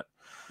ultimate.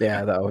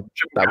 Yeah, that would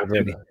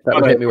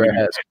hit me where it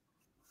hurts.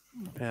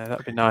 Yeah,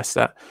 that'd be nice.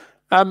 That.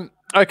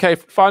 Okay,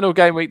 final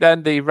game week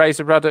then. The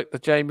Razor Ruddock, the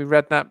Jamie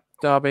Redknapp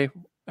derby.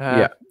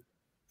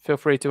 Feel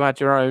free to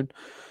add your own.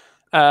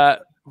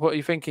 What are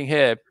you thinking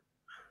here?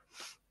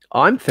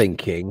 I'm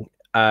thinking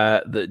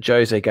that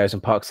Jose goes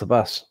and parks the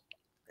bus.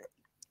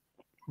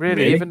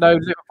 Really? Even though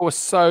Liverpool are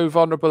so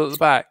vulnerable at the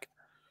back.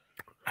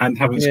 And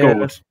haven't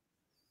scored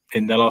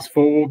in the last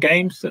 4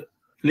 games,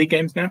 league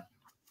games now?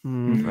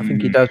 I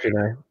think he does,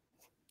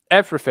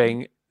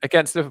 Everything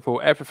against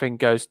Liverpool, everything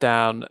goes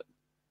down.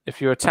 If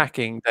you're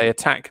attacking, they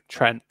attack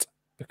Trent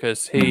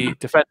because he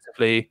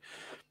defensively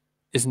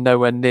is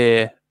nowhere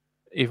near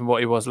even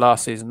what he was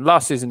last season.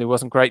 Last season, he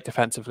wasn't great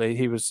defensively.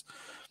 He was,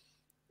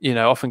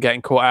 often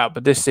getting caught out.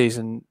 But this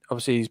season,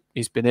 obviously,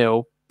 he's been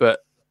ill, but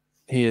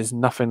he is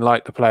nothing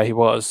like the player he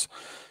was.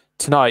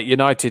 Tonight,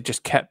 United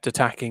just kept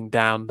attacking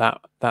down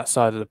that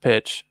side of the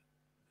pitch.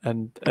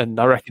 And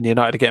I reckon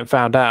United are getting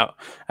found out.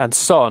 And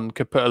Son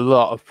could put a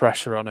lot of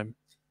pressure on him.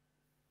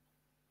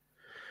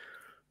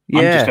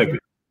 Yeah.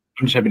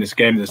 I'm just hoping this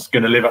game is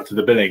going to live up to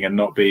the billing and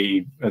not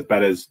be as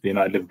bad as the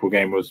United-Liverpool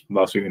game was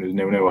last week when it was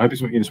 0-0. I hope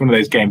it's one of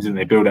those games and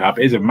they build it up.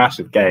 It is a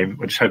massive game.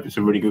 I just hope it's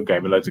a really good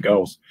game with loads of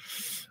goals.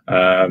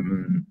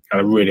 And I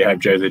really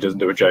hope Jose doesn't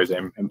do a Jose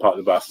and park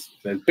the bus.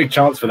 There's a big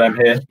chance for them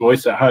here,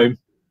 boys, at home.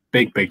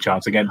 Big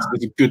chance against.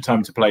 It's a good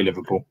time to play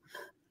Liverpool.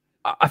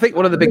 I think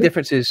one of the big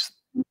differences,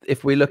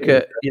 if we look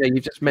at,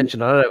 you've just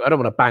mentioned, I don't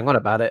want to bang on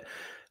about it.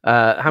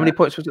 How many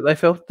points was it they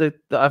feel that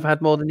I've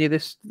had more than you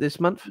this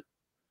month?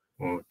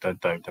 Well,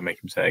 don't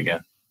make him say it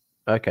again.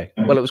 Okay.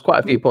 Well, it was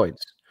quite a few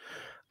points.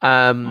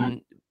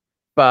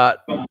 But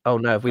oh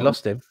no, have we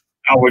lost him?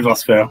 Oh, we've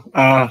lost Phil.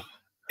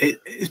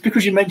 It's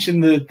because you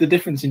mentioned the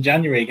difference in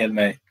January again,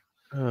 mate.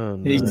 Oh,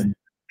 no.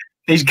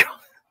 He's got.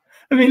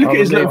 I mean, look at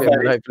his little face.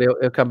 Hopefully,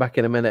 he'll come back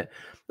in a minute.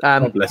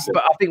 But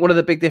I think one of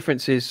the big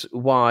differences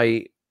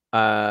why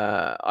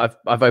I've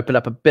opened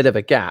up a bit of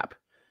a gap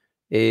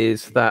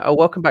is that. Oh,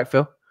 welcome back,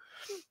 Phil.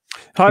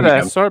 Hi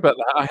there. Sorry about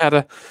that. I had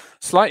a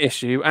slight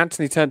issue.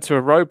 Anthony turned to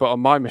a robot on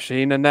my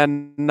machine, and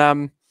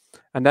then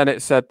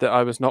it said that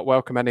I was not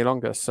welcome any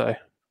longer. So,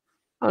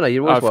 oh no,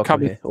 you're always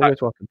welcome here.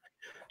 Always welcome.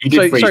 You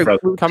did sorry,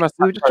 we were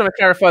just trying to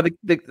clarify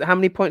the how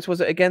many points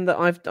was it again that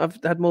I've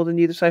had more than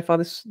you so far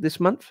this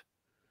month?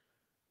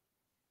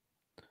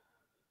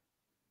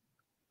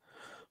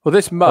 Well,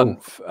 this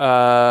month,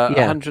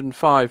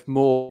 105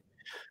 more.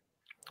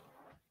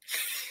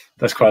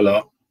 That's quite a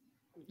lot.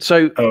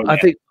 So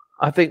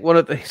I think one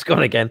of the he's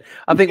gone again.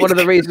 I think one of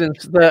the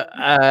reasons that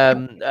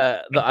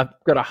that I've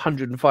got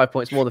 105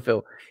 points more than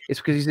Phil is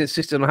because he's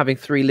insisted on having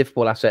 3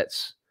 Liverpool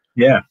assets.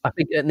 Yeah, I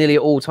think at nearly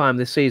all time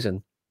this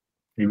season.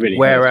 He really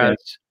Whereas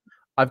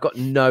I've got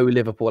no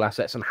Liverpool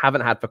assets and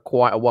haven't had for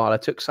quite a while. I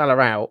took Salah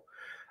out,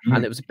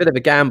 and it was a bit of a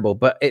gamble,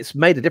 but it's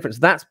made a difference.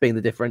 That's been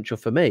the differential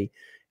for me,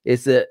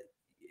 is that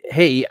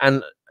he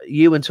and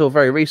you until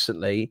very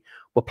recently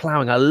were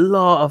ploughing a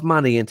lot of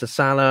money into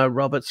Salah,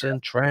 Robertson,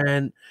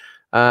 Trent.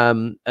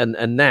 And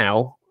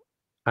now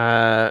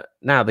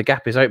the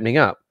gap is opening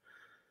up.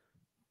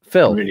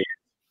 Phil, really,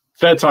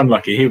 third time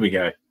lucky. Here we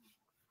go.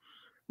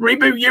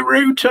 Reboot your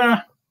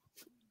router.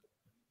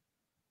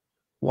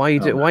 Why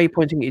are you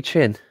pointing at your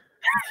chin?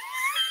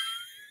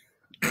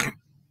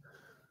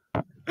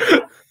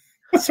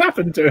 What's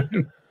happened to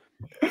him?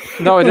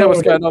 No idea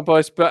what's going on,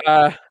 boys. But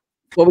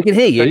well, we can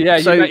hear you. Yeah.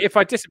 So if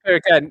I disappear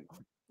again,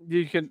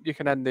 you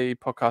can end the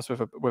podcast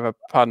with a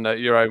pun at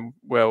your own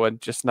will,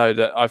 and just know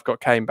that I've got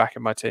Kane back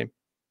in my team.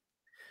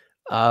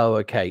 Oh,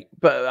 okay.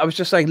 But I was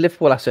just saying,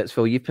 Liverpool assets,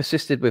 Phil. You've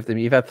persisted with them.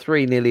 You've had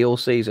 3 nearly all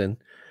season.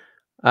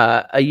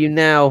 Are you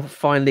now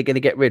finally going to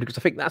get rid? Because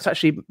I think that's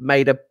actually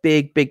made a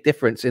big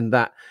difference in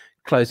that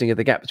closing of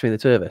the gap between the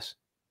two of us.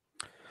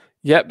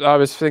 Yep, I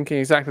was thinking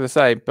exactly the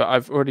same, but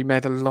I've already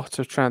made a lot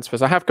of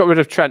transfers. I have got rid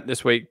of Trent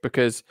this week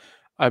because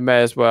I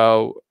may as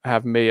well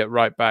have me at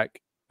right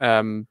back.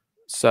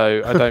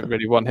 So I don't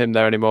really want him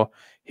there anymore.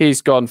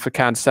 He's gone for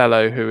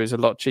Cancelo, who is a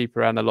lot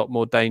cheaper and a lot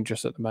more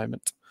dangerous at the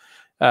moment.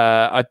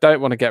 I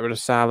don't want to get rid of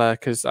Salah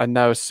because I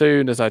know as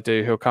soon as I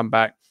do, he'll come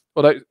back.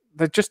 Although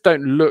they just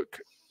don't look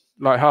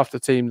like half the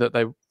team that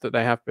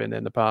they have been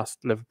in the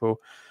past, Liverpool.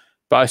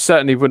 But I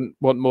certainly wouldn't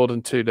want more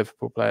than 2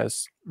 Liverpool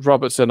players.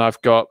 Robertson, I've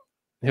got.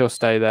 He'll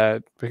stay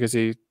there because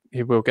he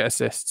will get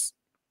assists.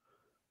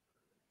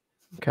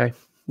 Okay.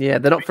 Yeah,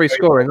 they're not free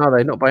scoring, are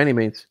they? Not by any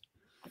means.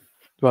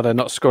 Well, they're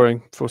not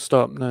scoring. Full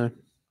stop. No.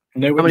 How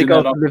many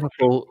goals have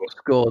Liverpool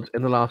scored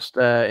in the last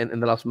in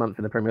the last month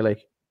in the Premier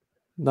League?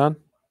 None.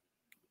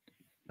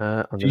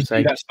 I'm going to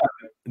say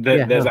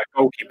there's that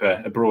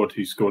goalkeeper abroad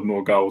who scored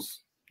more goals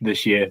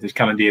this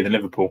calendar year than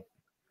Liverpool.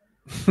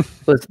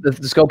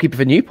 There's goalkeeper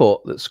for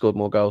Newport that scored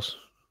more goals.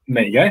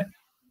 There you go.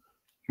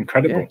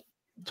 Incredible. Yeah.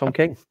 Tom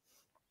King.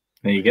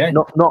 There you go.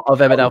 Not of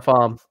Emmerdale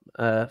Farm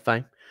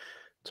fame.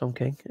 Tom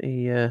King.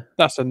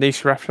 That's a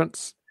niche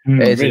reference.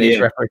 It is really a niche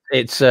is. reference.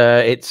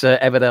 It's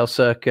Everdell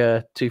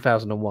circa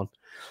 2001.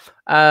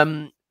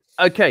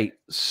 Okay,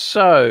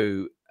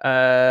 so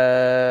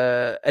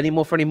any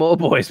more for any more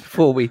boys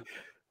before we?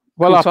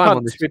 Well, call our time on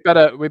punts. this?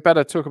 We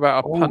better talk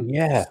about our punts.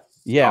 Yeah.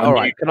 Oh, All new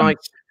right.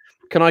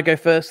 Can I go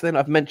first then?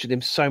 I've mentioned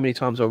him so many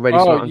times already.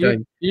 So I'm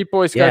going. You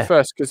boys Yeah. go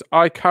first because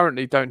I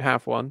currently don't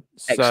have one.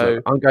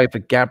 Excellent. I'm going for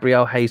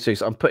Gabriel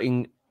Jesus. I'm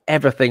putting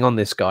everything on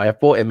this guy.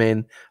 I've brought him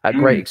in at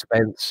great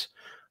expense.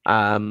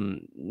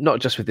 Not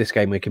just with this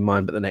game week in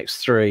mind, but the next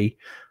three.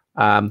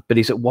 But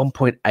he's at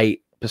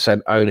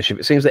 1.8% ownership.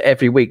 It seems that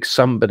every week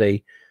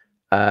somebody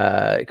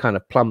kind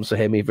of plums for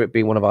him, either it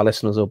be one of our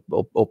listeners or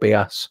be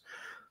us.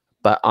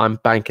 But I'm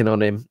banking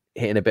on him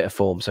hitting a bit of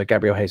form. So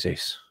Gabriel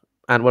Jesus.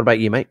 And what about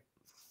you, mate?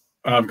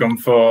 I've gone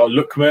for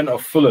Lookman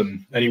of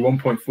Fulham, only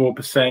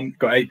 1.4%,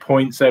 got 8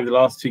 points over the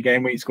last 2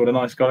 game weeks, scored a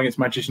nice goal against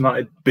Manchester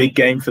United. Big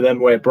game for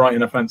them, where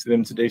Brighton, I fancy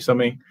them to do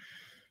something.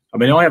 I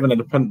mean, I haven't had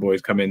a punt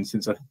boys come in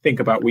since I think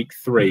about week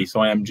 3, so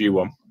I am due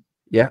one.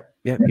 Yeah,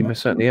 you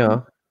most certainly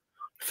are.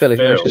 Phil, if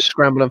you managed to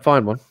scramble and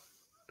find one.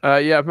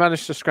 Yeah, I've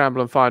managed to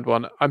scramble and find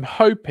one. I'm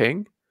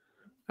hoping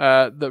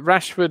that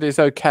Rashford is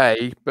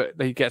okay, but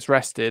he gets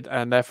rested,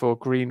 and therefore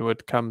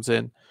Greenwood comes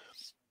in,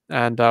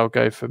 and I'll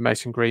go for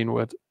Mason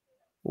Greenwood.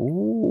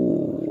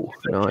 Ooh,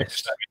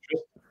 nice.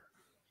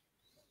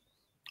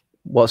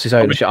 What's his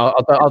ownership?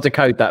 I'll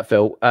decode that,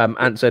 Phil.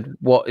 Ant said,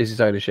 what is his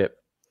ownership?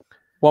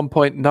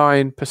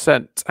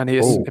 1.9%, and he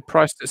is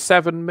priced at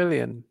 7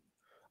 million.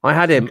 I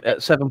had him at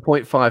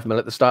 7.5 mil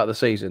at the start of the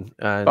season.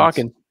 And,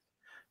 bargain.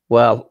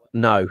 Well,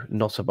 no,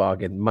 not a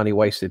bargain. Money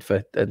wasted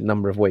for a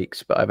number of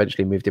weeks, but I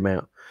eventually moved him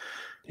out.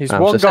 He's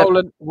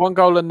one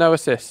goal and no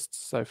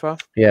assists so far.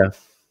 Yeah.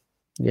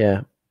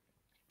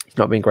 It's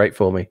not been great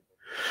for me.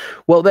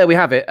 Well, there we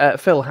have it.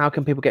 Phil, how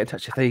can people get in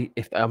touch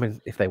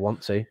if they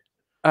want to?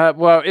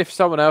 Well, if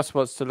someone else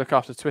wants to look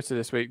after Twitter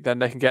this week, then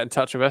they can get in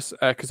touch with us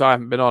because I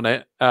haven't been on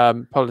it.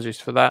 Apologies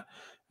for that.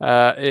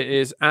 It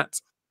is at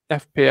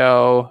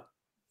FPL.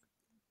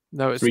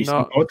 No, it's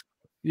not. Pod.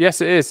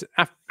 Yes, it is.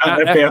 At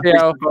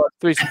FPL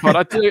Threesome Pod.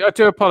 I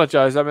do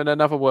apologise. I'm in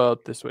another world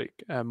this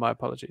week. My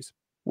apologies.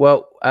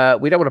 Well,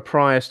 we don't want to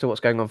pry as to what's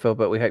going on, Phil,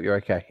 but we hope you're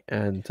okay.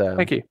 And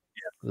thank you.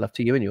 Love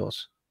to you and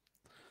yours.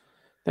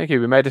 Thank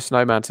you. We made a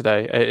snowman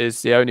today. It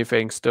is the only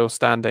thing still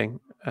standing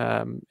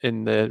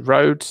in the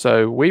road,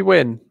 so we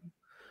win.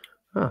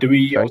 Do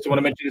we also want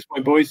to mention this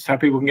point, boys? How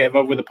people can get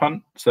involved with the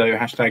punt? So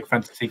hashtag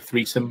Fantasy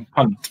Threesome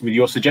Punt with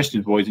your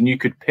suggestions, boys, and you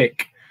could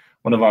pick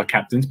one of our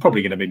captains.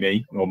 Probably going to be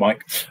me or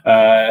Mike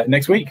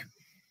next week.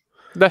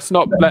 Let's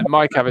not let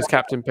Mike have his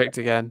captain picked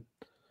again.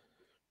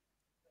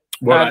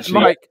 Well, actually,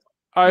 Mike,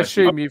 I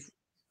assume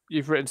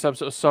you've written some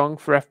sort of song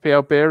for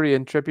FPL Beery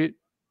in tribute.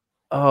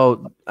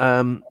 Oh,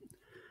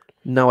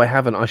 no, I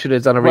haven't. I should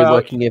have done a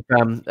reworking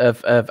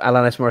of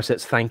Alanis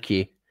Morissette's "Thank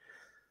You."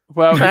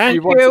 Well, thank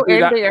if you want to do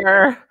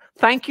India.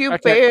 Thank you,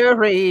 Okay.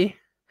 Barry.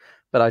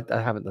 But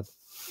I haven't done.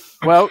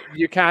 Well,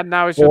 you can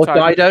now. Is your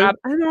time? Dido.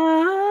 And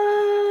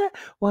I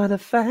want to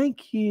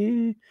thank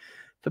you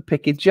for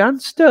picking John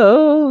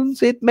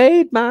Stones. It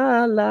made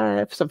my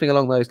life. Something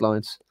along those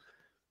lines.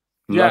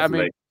 Yeah, lovely.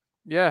 I mean,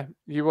 yeah,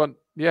 you want.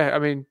 Yeah, I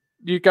mean,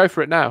 you go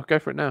for it now. Go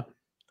for it now.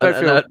 I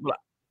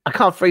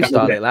can't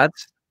freestyle it,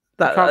 lads.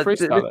 You can't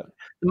freestyle it.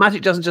 The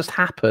magic doesn't just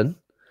happen.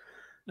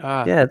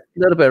 Ah. Yeah, a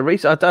little bit of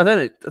research. I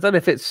don't know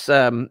if it's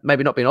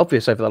maybe not been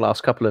obvious over the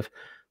last couple of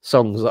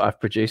songs that I've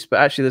produced,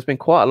 but actually there's been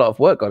quite a lot of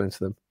work gone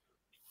into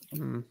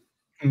them.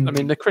 I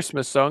mean, the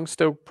Christmas song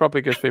still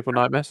probably gives people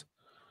nightmares.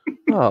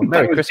 Oh,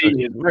 Merry Christmas!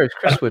 Merry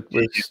Christmas was.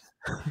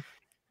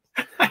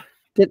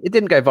 It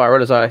didn't go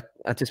viral as I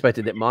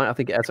anticipated it might. I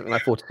think it had something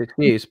like 46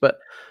 views, but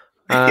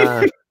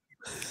I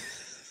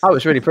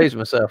was really pleased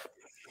with myself.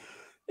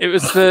 It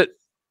was the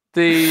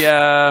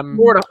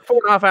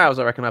 4.5 hours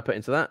I reckon I put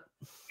into that.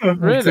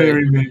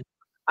 Really?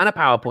 And a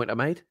PowerPoint I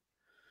made.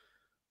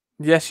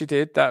 Yes, you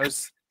did. That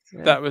was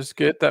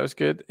good. That was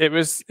good. It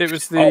was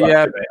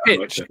the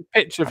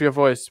pitch of your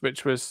voice,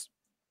 which was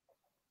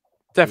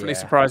definitely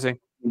surprising.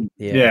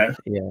 Yeah.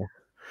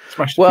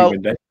 Well,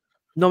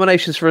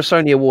 nominations for a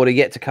Sony Award are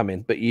yet to come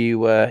in, but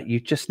you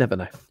just never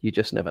know. You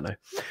just never know.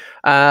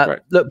 Right.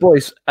 Look,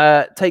 boys,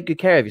 take good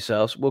care of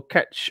yourselves. We'll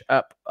catch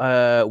up.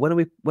 When are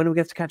we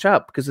get to catch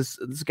up? Because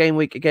there's a game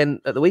week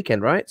again at the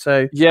weekend, right?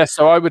 So yeah.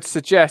 So I would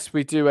suggest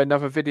we do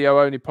another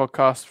video only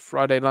podcast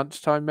Friday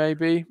lunchtime,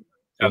 maybe.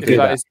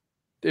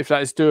 If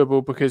that is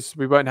doable, because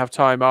we won't have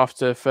time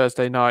after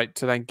Thursday night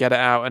to then get it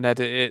out and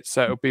edit it,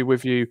 so it'll be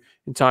with you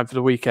in time for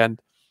the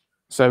weekend.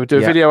 So we'll do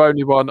a video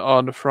only one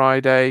on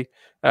Friday.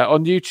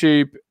 On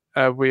YouTube,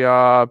 we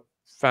are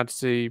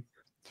Fantasy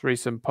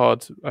Threesome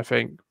Pod, I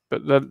think.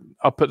 But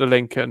I'll put the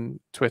link on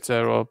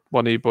Twitter, or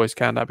one of you boys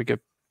can. That'd be good.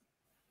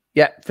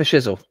 Yeah, for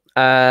shizzle.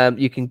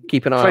 You can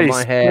keep an eye on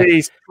my hair.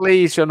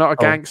 Please, you're not a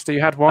gangster.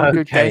 You had one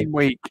good game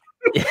week.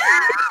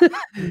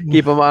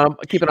 keep an eye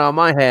on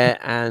my hair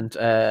and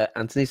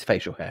Anthony's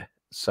facial hair.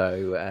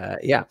 So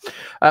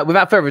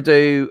without further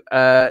ado,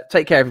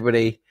 take care,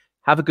 everybody.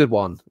 Have a good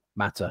one,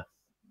 Matter.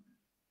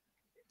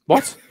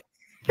 What?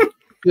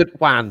 Good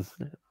one.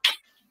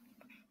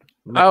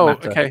 Oh,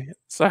 Matter. okay.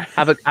 So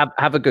have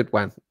a good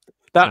one.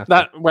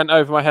 that went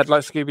over my head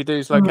like Scooby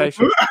Doo's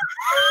location.